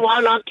 100. It could go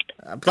on.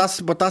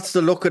 But that's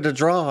the luck of the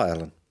draw,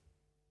 Ellen.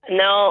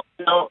 No,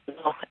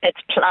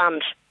 it's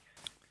planned.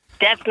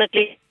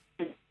 Definitely.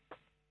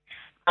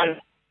 And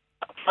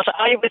what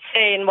I was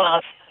saying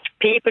was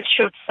people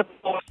should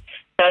support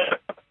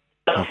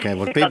Okay,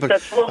 well, people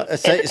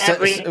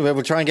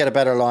we'll try and get a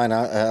better line,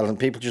 Ellen.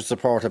 People should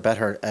support a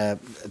better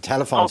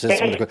telephone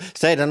system.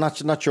 Say that,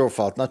 not your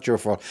fault, not your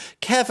fault.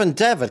 Kevin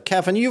Devitt,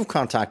 Kevin, you've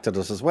contacted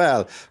us as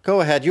well.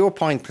 Go ahead, your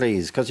point,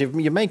 please, because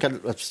you make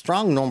a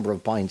strong number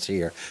of points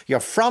here. You're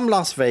from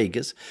Las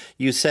Vegas.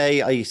 You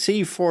say, I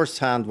see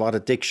firsthand what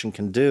addiction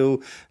can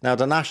do. Now,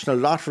 the National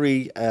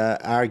Lottery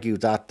argue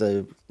that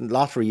the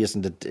lottery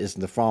isn't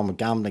a form of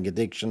gambling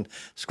addiction.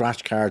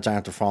 Scratch cards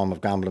aren't a form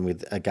of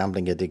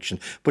gambling addiction.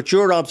 But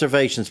your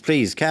observations,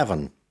 please,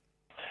 Kevin.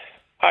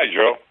 Hi,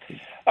 Joe.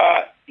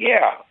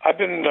 Yeah, I've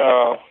been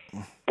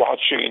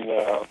watching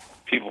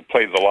people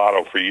play the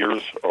lotto for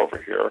years over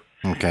here.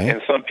 Okay.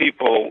 And some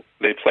people,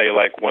 they play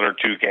like 1 or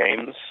 2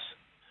 games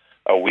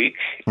a week.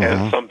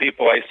 And some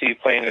people I see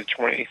playing it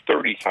 20,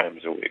 30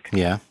 times a week.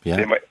 Yeah.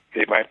 They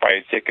might buy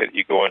a ticket.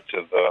 You go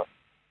into the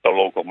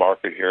local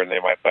market here, and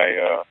they might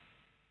buy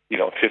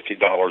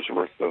 $50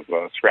 worth of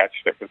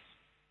scratch tickets.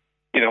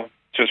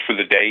 Just for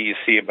the day. You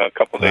see them a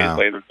couple of days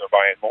later, they're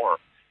buying more.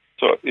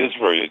 So it is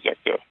very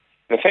addictive.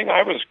 The thing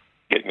I was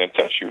getting in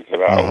touch with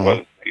about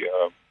was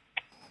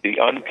the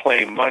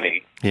unclaimed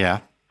money. Yeah,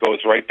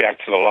 goes right back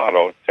to the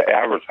lotto to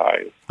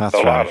advertise That's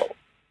the right. lotto.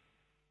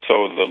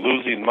 So the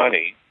losing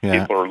money,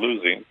 people are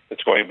losing.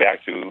 It's going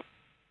back to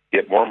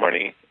get more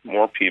money,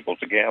 more people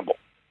to gamble.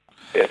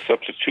 It's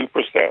up to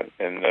 2%,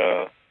 and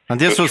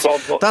this was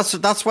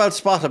that's well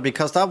spotted,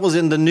 because that was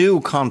in the new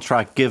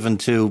contract given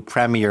to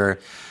Premier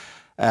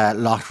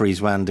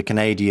Lotteries when the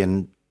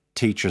Canadian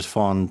Teachers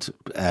Fund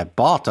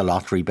bought the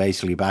lottery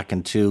basically back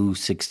in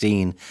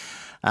 2016,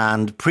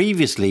 and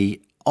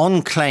previously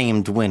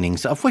unclaimed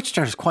winnings, of which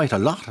there's quite a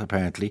lot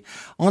apparently,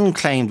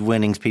 unclaimed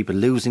winnings, people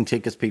losing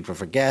tickets, people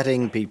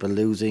forgetting, people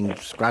losing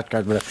scratch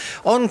cards, whatever.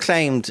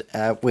 Unclaimed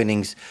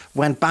winnings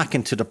went back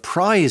into the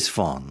prize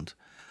fund.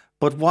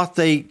 But what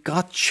they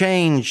got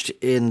changed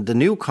in the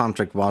new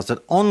contract was that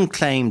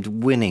unclaimed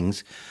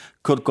winnings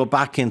could go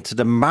back into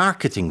the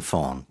marketing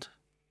fund.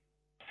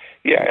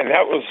 Yeah, and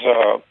that was,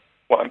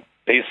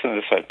 basing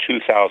this on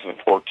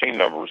 2014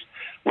 numbers,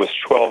 was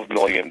 $12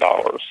 million.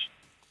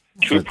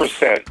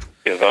 2%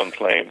 is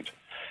unclaimed.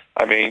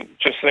 I mean,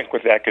 just think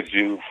what that could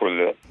do for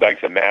the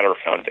Matter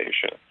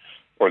Foundation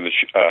or the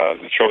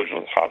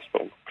Children's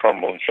Hospital,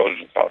 Cumberland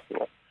Children's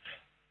Hospital.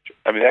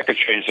 I mean, that could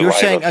change the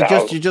lives of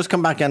thousands. You just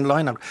come back in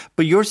line now,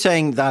 but you're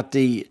saying that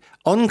the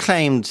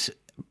unclaimed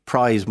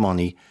prize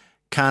money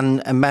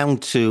can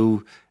amount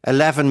to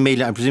 11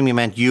 million, I presume you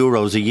meant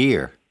euros a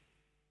year.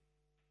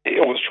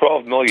 It was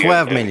 12 million.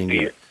 12 million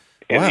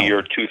in the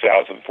year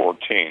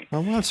 2014.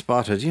 Well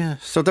spotted, yeah.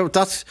 So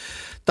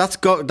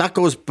that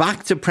goes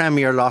back to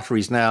Premier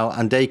Lotteries now,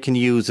 and they can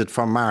use it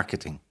for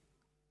marketing.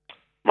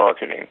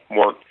 Marketing.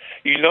 More.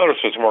 You notice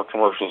there's more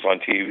commercials on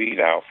TV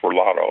now for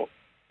Lotto.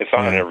 It's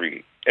on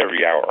every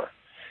hour.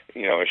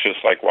 It's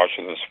just like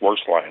watching the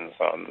sports lines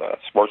on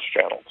sports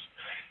channels.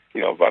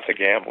 About the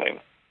gambling.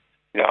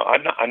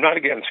 I'm not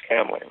against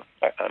gambling.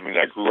 I mean,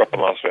 I grew up in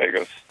Las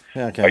Vegas.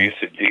 Okay. I used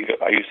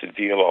to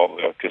deal all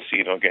the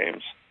casino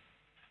games,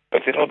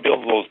 but they don't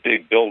build those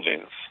big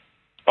buildings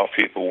of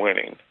people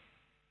winning.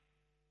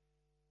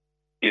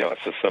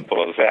 It's as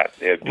simple as that.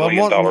 They have $1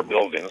 billion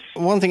buildings.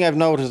 One thing I've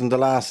noticed in the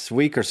last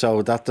week or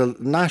so, that the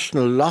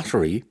National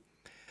Lottery,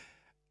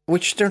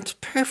 which they're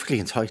perfectly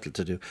entitled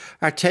to do,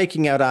 are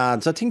taking out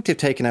ads. I think they've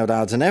taken out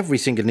ads in every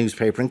single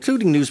newspaper,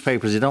 including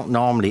newspapers they don't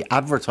normally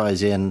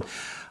advertise in,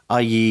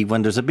 i.e.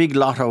 when there's a big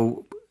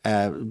lotto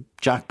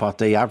jackpot,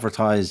 they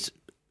advertise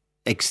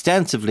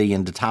extensively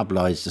in the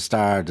tabloids, the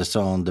Star, the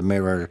Sun, the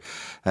Mirror,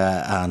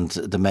 and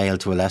the Mail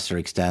to a lesser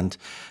extent.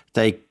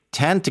 They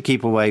tend to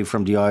keep away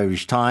from the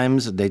Irish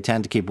Times, they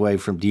tend to keep away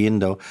from the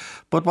Indo.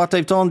 But what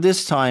they've done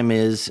this time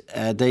is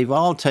they've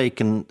all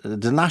taken,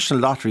 the National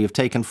Lottery have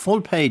taken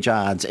full page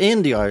ads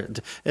in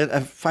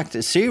in fact,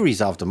 a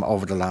series of them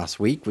over the last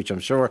week, which I'm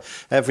sure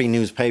every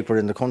newspaper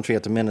in the country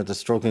at the minute is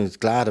struggling, is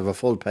glad of a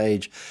full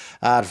page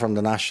ad from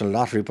the National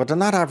Lottery. But they're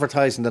not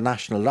advertising the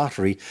National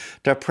Lottery,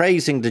 they're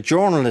praising the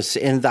journalists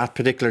in that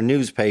particular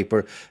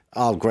newspaper,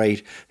 all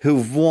great,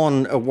 who've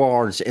won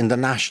awards in the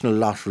National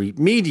Lottery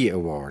Media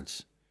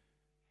Awards.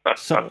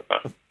 So,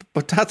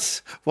 but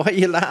that's, why are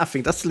you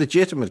laughing? That's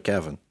legitimate,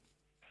 Kevin.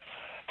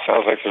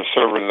 Sounds like they're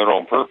serving their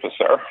own purpose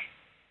there.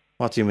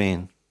 What do you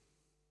mean?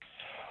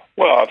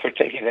 Well, if they're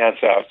taking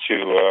ads out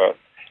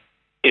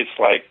it's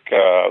like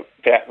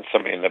patting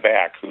somebody in the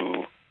back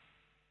who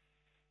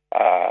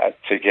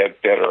to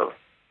get better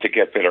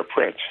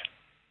print,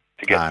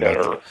 to get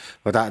better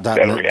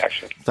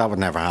reaction. That would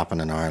never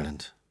happen in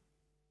Ireland.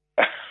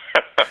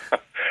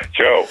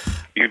 Joe,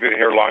 you've been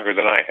here longer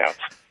than I have.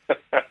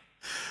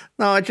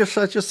 No, I just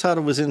thought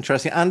it was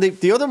interesting. And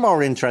the other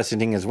more interesting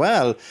thing as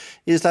well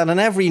is that in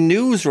every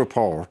news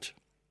report,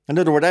 in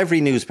other words,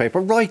 every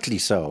newspaper, rightly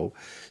so,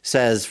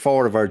 says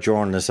 4 of our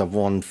journalists have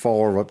won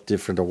 4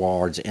 different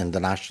awards in the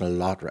National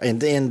Lottery, in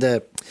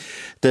the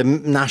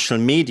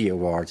National Media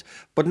Awards.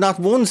 But not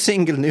one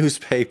single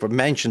newspaper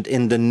mentioned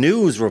in the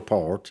news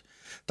report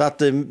that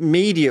the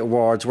Media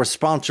Awards were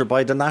sponsored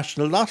by the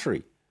National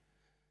Lottery.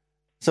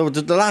 So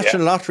the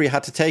National Lottery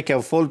had to take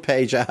out full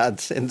page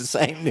ads in the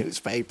same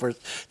newspapers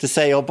to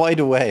say, oh, by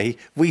the way,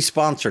 we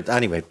sponsored.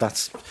 Anyway,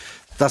 that's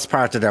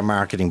part of their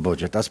marketing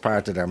budget.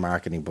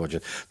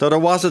 Though there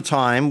was a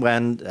time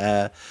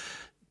when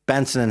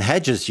Benson and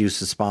Hedges used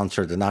to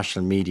sponsor the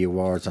National Media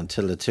Awards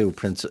until the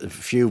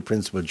few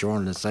principal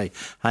journalists say,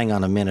 hang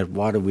on a minute,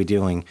 what are we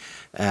doing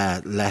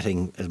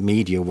letting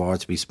media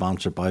awards be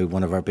sponsored by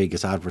one of our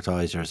biggest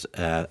advertisers,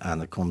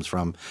 and it comes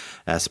from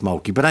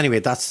Smokey. But anyway,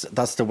 that's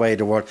the way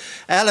the world.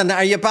 Ellen,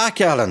 are you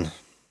back, Ellen?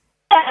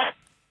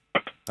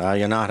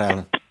 You're not,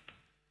 Ellen.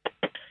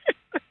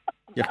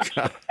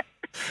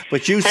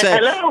 But you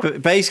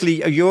said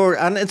basically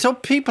and so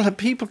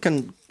people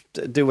can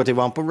do what they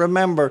want, but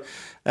remember,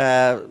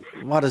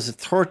 what is it,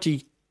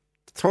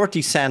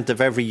 30 cent of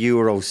every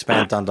euro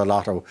spent on the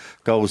lotto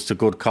goes to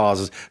good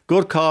causes.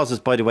 Good causes,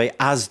 by the way,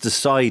 as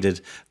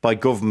decided by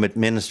government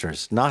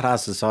ministers, not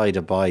as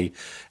decided by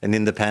an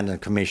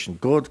independent commission.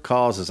 Good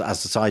causes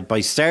as decided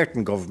by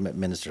certain government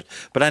ministers.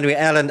 But anyway,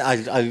 Ellen,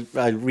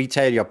 I'll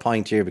retail your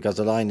point here because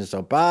the line is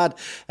so bad.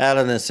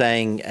 Ellen is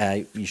saying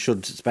you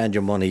should spend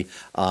your money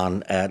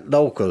on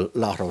local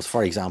lottos,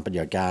 for example,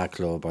 your GA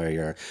club or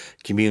your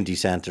community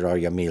centre or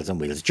your Meals on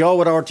Wheels.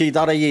 Joe at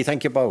RT.ie,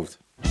 thank you both.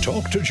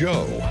 Talk to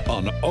Joe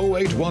on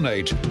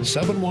 0818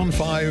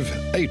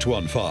 715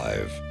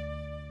 815.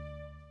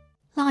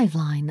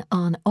 Liveline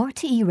on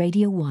RTE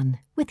Radio 1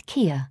 with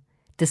Kia.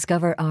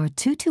 Discover our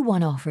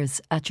 2-to-1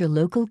 offers at your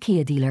local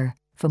Kia dealer.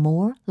 For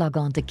more, log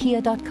on to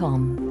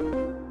kia.com.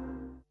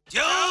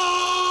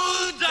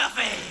 Joe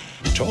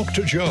Duffy! Talk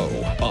to Joe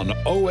on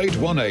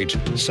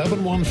 0818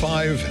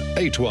 715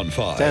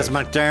 815. Des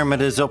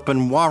McDermott is up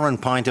in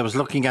Warrenpoint. I was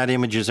looking at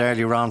images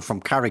earlier on from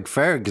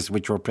Carrickfergus,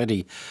 which were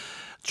pretty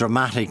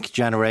dramatic,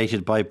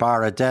 generated by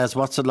Barra. Des,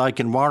 what's it like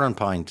in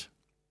Warrenpoint?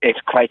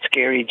 It's quite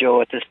scary, Joe,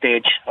 at this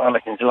stage.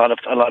 There's a lot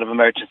of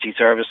emergency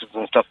services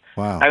and stuff.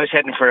 Wow. I was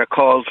heading for a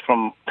call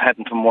from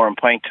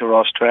Warrenpoint to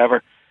Ross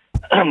Trevor.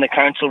 The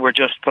council were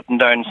just putting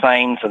down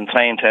signs and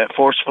trying to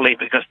forcefully,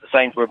 because the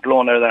signs were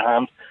blown out of their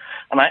hand.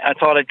 And I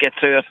thought I'd get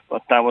through it,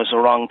 but that was a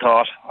wrong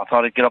thought. I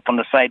thought I'd get up on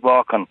the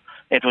sidewalk, and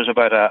it was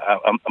about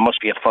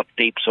must be a foot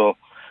deep, so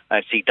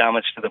I see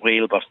damage to the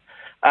wheel, but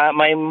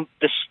my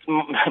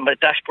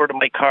dashboard of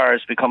my car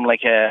has become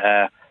like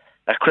a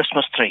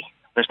Christmas tree.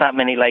 There's not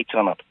many lights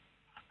on it.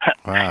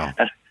 Wow.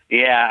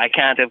 Yeah, I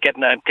can't. I've get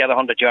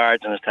 100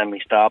 yards and it's telling me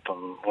stop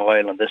and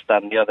oil and this,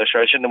 that and the other. So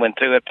I shouldn't have went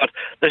through it. But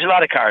there's a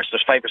lot of cars.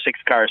 There's 5 or 6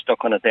 cars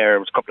stuck on it there. There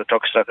was a couple of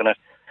trucks stuck on it.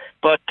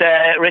 But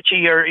Richie,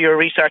 your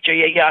researcher,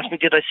 you asked me,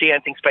 did I see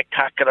anything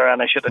spectacular?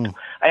 And I should have.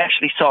 I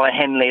actually saw a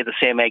hen lay the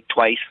same egg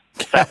twice.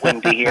 It's that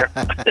windy here.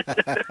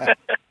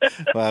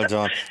 Well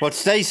done. Well,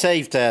 stay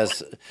safe, Des,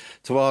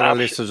 to all our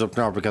listeners up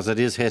north, because it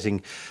is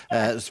hitting,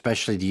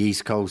 especially the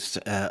East Coast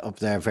up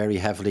there very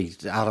heavily.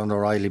 Alan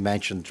O'Reilly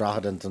mentioned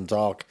Drogheda and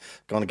Dundalk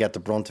going to get the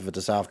brunt of it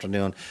this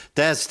afternoon.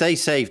 Des, stay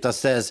safe.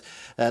 That's Des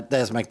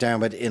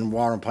McDermott in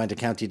Warrenpoint,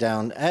 County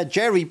Down.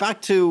 Jerry,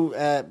 back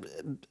to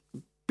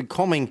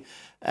becoming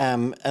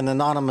an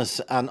anonymous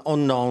and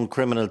unknown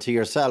criminal to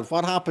yourself.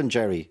 What happened,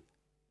 Jerry?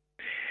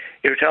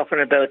 You're talking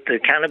about the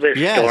cannabis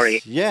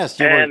story. Yes,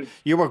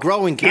 you were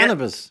growing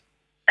cannabis.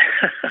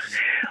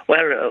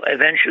 Well,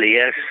 eventually,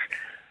 yes.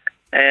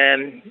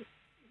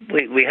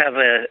 We have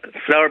a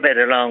flower bed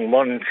along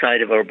one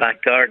side of our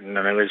back garden,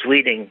 and I was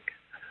weeding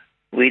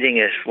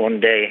it one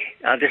day.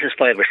 This is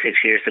 5 or 6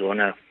 years ago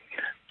now.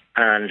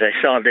 And I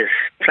saw this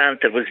plant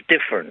that was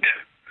different.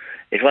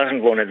 It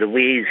wasn't one of the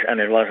weeds,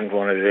 and it wasn't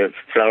one of the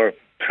flower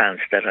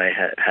plants that I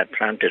had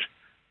planted.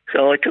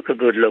 So I took a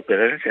good look at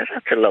it and said,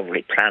 that's a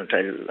lovely plant.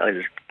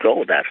 I'll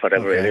grow that,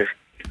 whatever it is.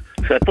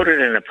 So I put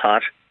it in a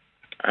pot,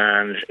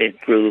 and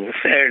it grew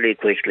fairly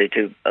quickly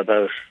to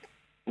about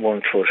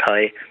 1 foot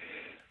high.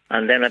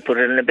 And then I put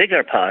it in a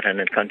bigger pot, and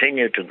it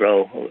continued to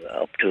grow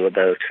up to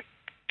about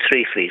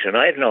 3 feet. And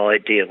I had no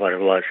idea what it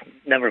was.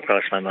 Never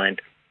crossed my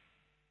mind.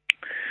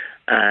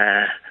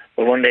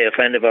 But one day a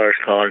friend of ours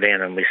called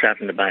in, and we sat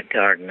in the back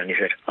garden, and he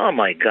said, oh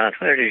my God,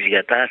 where did you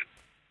get that?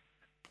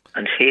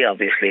 And he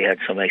obviously had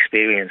some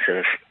experience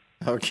of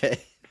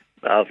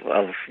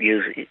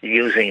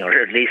using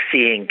or at least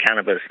seeing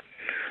cannabis.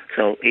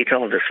 So he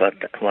told us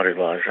what it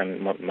was,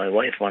 and my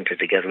wife wanted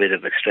to get rid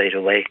of it straight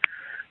away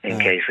in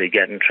case we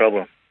get in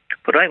trouble.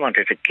 But I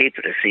wanted to keep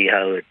it to see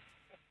how it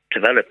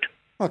developed.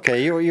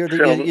 Okay, you're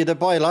the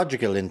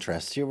biological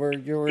interest. You were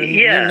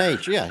in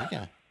nature,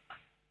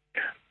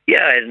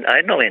 Yeah, I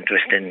had no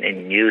interest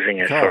in using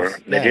it for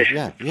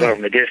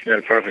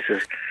medicinal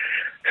purposes.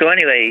 So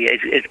anyway,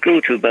 it grew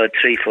to about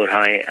 3 foot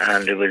high,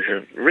 and it was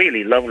a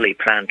really lovely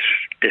plant,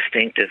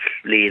 distinctive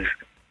leaves.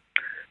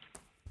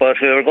 But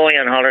we were going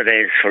on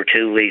holidays for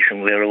 2 weeks,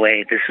 and we were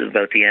away. This was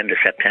about the end of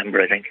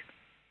September, I think.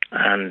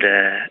 And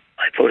I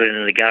put it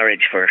in the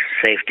garage for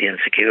safety and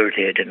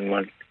security. I didn't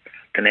want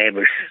the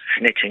neighbours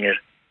snitching it.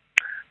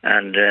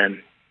 And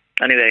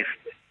anyway,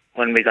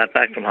 when we got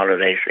back from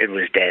holidays, it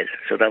was dead.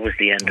 So that was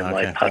the end of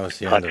my pot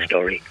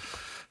story.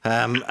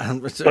 Thank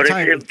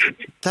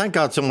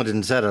God someone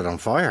didn't set it on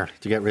fire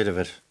to get rid of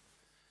it.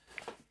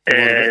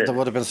 There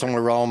would have been some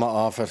aroma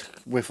of it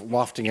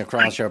wafting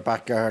across your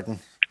back garden.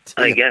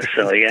 I guess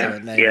so,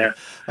 yeah.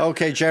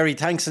 Okay, Jerry,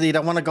 thanks indeed. I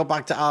want to go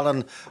back to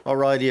Alan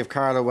O'Reilly of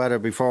Carlow Weather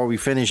before we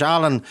finish.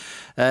 Alan,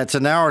 it's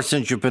an hour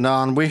since you've been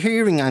on. We're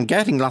hearing and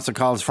getting lots of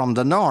calls from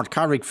the north,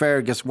 Carrick,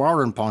 Fergus,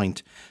 Warren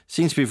Point.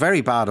 Seems to be very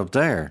bad up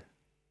there.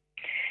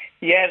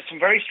 Yeah, there's some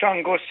very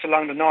strong gusts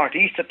along the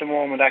northeast at the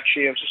moment,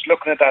 actually. I was just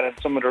looking at that in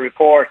some of the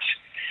reports.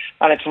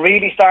 And it's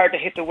really started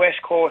to hit the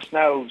west coast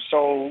now.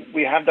 So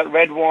we have that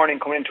red warning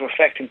coming into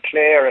effect in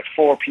Clare at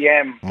 4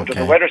 p.m. But there's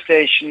a weather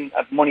station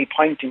at Money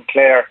Point in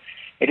Clare.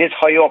 It is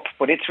high up,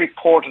 but it's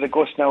reported a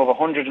gust now of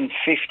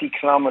 150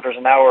 kilometres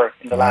an hour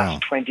in the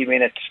last 20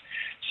 minutes.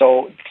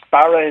 So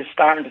Barra is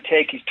starting to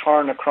take his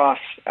turn across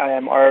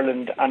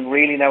Ireland, and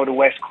really now the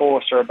west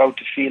coast are about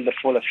to feel the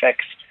full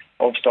effects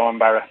of Storm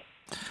Barra.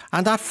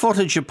 And that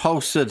footage you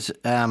posted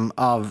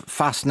of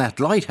Fastnet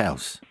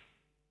Lighthouse.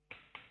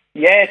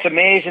 Yeah, it's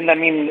amazing. I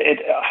mean,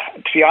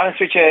 to be honest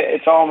with you,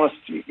 it's almost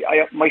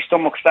my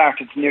stomach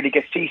started to nearly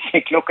get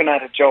seasick looking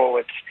at it,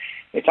 Joe.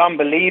 It's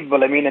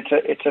unbelievable. I mean,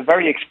 it's a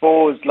very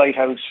exposed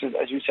lighthouse,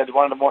 as you said,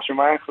 one of the most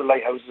remarkable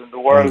lighthouses in the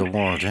world.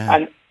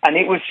 And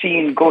it was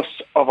seeing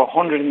gusts of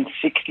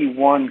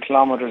 161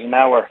 kilometres an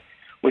hour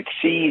with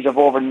seas of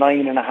over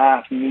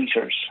 9.5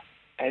 metres.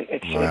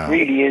 It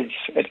really is.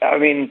 I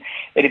mean,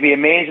 it'd be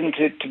amazing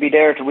to be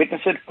there to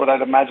witness it, but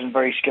I'd imagine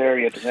very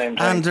scary at the same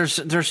time. And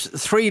there's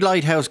 3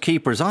 lighthouse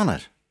keepers on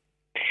it.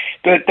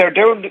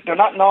 They're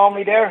not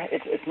normally there.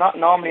 It's not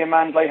normally a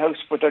manned lighthouse,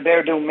 but they're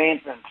there doing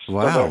maintenance.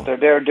 Wow. So they're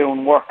there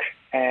doing work.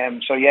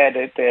 So yeah,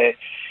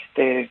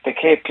 the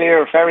Cape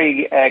Clear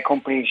ferry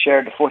company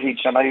shared the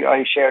footage, and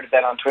I shared it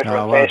then on Twitter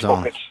and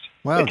Facebook.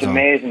 It's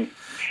amazing.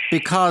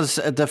 Because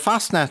the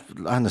Fastnet,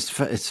 and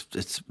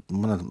it's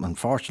one of,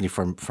 unfortunately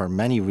for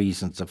many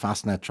reasons, a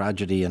Fastnet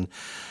tragedy and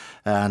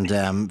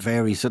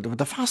varies. So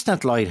the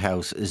Fastnet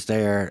Lighthouse is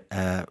there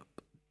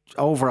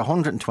over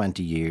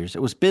 120 years.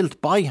 It was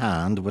built by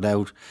hand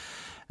without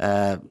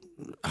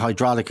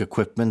hydraulic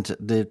equipment.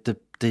 The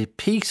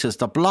pieces,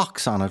 the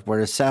blocks on it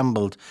were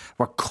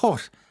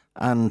cut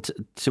and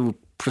to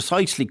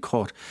precisely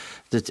cut.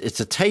 It's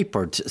a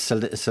tapered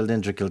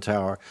cylindrical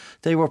tower.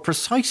 They were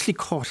precisely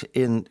cut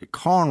in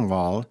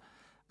Cornwall,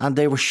 and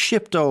they were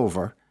shipped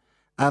over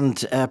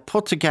and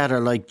put together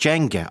like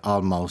Jenga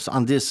almost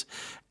on this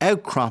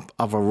outcrop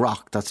of a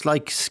rock that's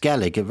like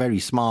Skellig, a very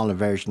small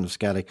version of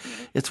Skellig.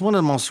 It's one of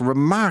the most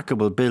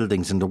remarkable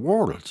buildings in the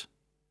world.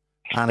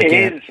 And it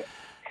is.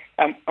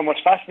 And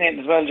what's fascinating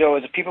as well, Joe,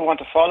 is if people want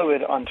to follow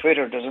it on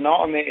Twitter, there's an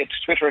automated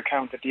Twitter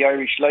account that the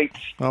Irish Lights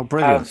have.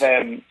 Brilliant.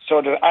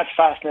 So they're at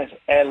Fastnet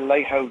L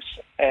Lighthouse,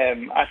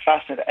 at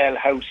Fastnet L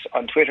House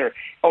on Twitter.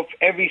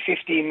 Every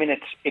 15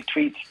 minutes, it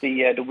tweets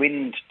the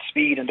wind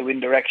speed and the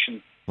wind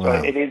direction. So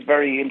it is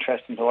very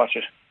interesting to watch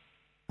it.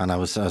 And I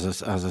was,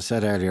 as I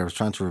said earlier, I was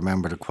trying to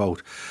remember the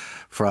quote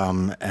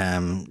from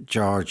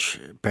George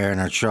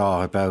Bernard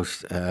Shaw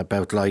about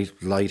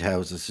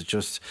lighthouses. It's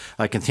just,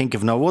 I can think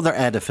of no other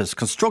edifice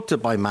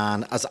constructed by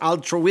man as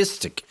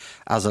altruistic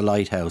as a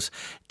lighthouse.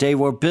 They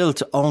were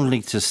built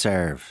only to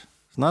serve.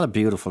 It's not a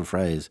beautiful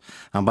phrase.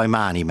 And by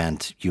man, he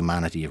meant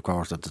humanity, of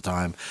course, at the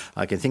time.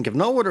 I can think of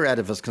no other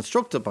edifice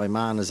constructed by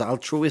man as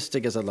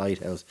altruistic as a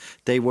lighthouse.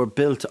 They were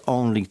built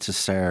only to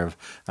serve.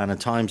 And at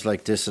times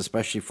like this,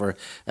 especially for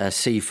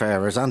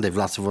seafarers, and they've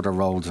lots of other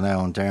roles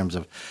now in terms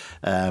of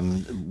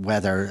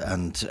weather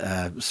and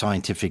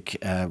scientific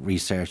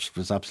research, it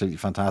was absolutely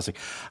fantastic.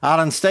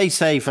 Alan, stay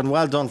safe and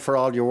well done for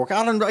all your work.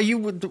 Alan, are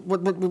you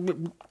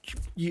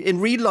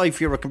in real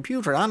life, you're a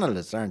computer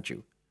analyst, aren't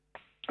you?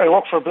 I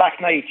work for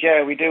Black Knight,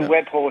 yeah. We do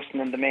web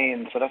hosting and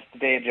domain, so that's the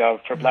day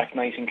job for Black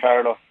Knight in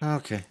Carlow.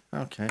 Okay.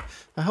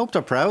 I hope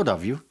they're proud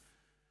of you.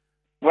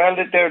 Well,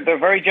 they're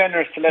very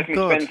generous to let me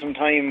spend some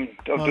time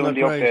doing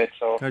the update.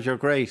 So. Because you're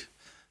great.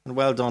 And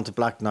well done to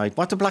Black Knight.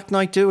 What did Black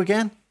Knight do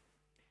again?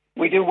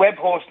 We do web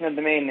hosting and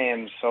domain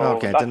names, so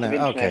lots of internet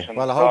and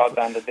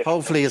broadband.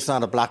 Hopefully it's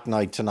not a black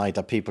night tonight,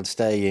 that people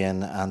stay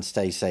in and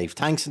stay safe.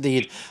 Thanks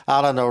indeed,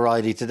 Alan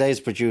O'Reilly. Today's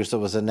producer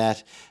was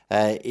Annette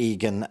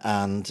Egan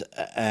and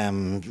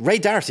Ray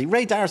Darcy.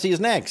 Ray Darcy is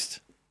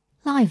next.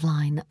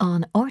 Liveline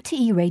on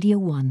RTE Radio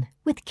 1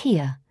 with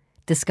Kia.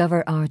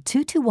 Discover our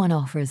 2-to-1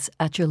 offers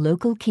at your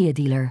local Kia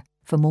dealer.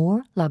 For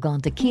more, log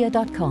on to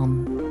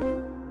kia.com.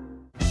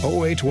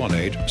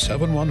 0818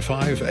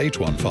 715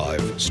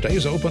 815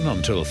 stays open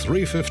until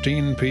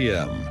 3:15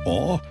 p.m.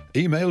 or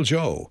email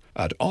Joe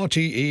at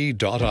rte.ie.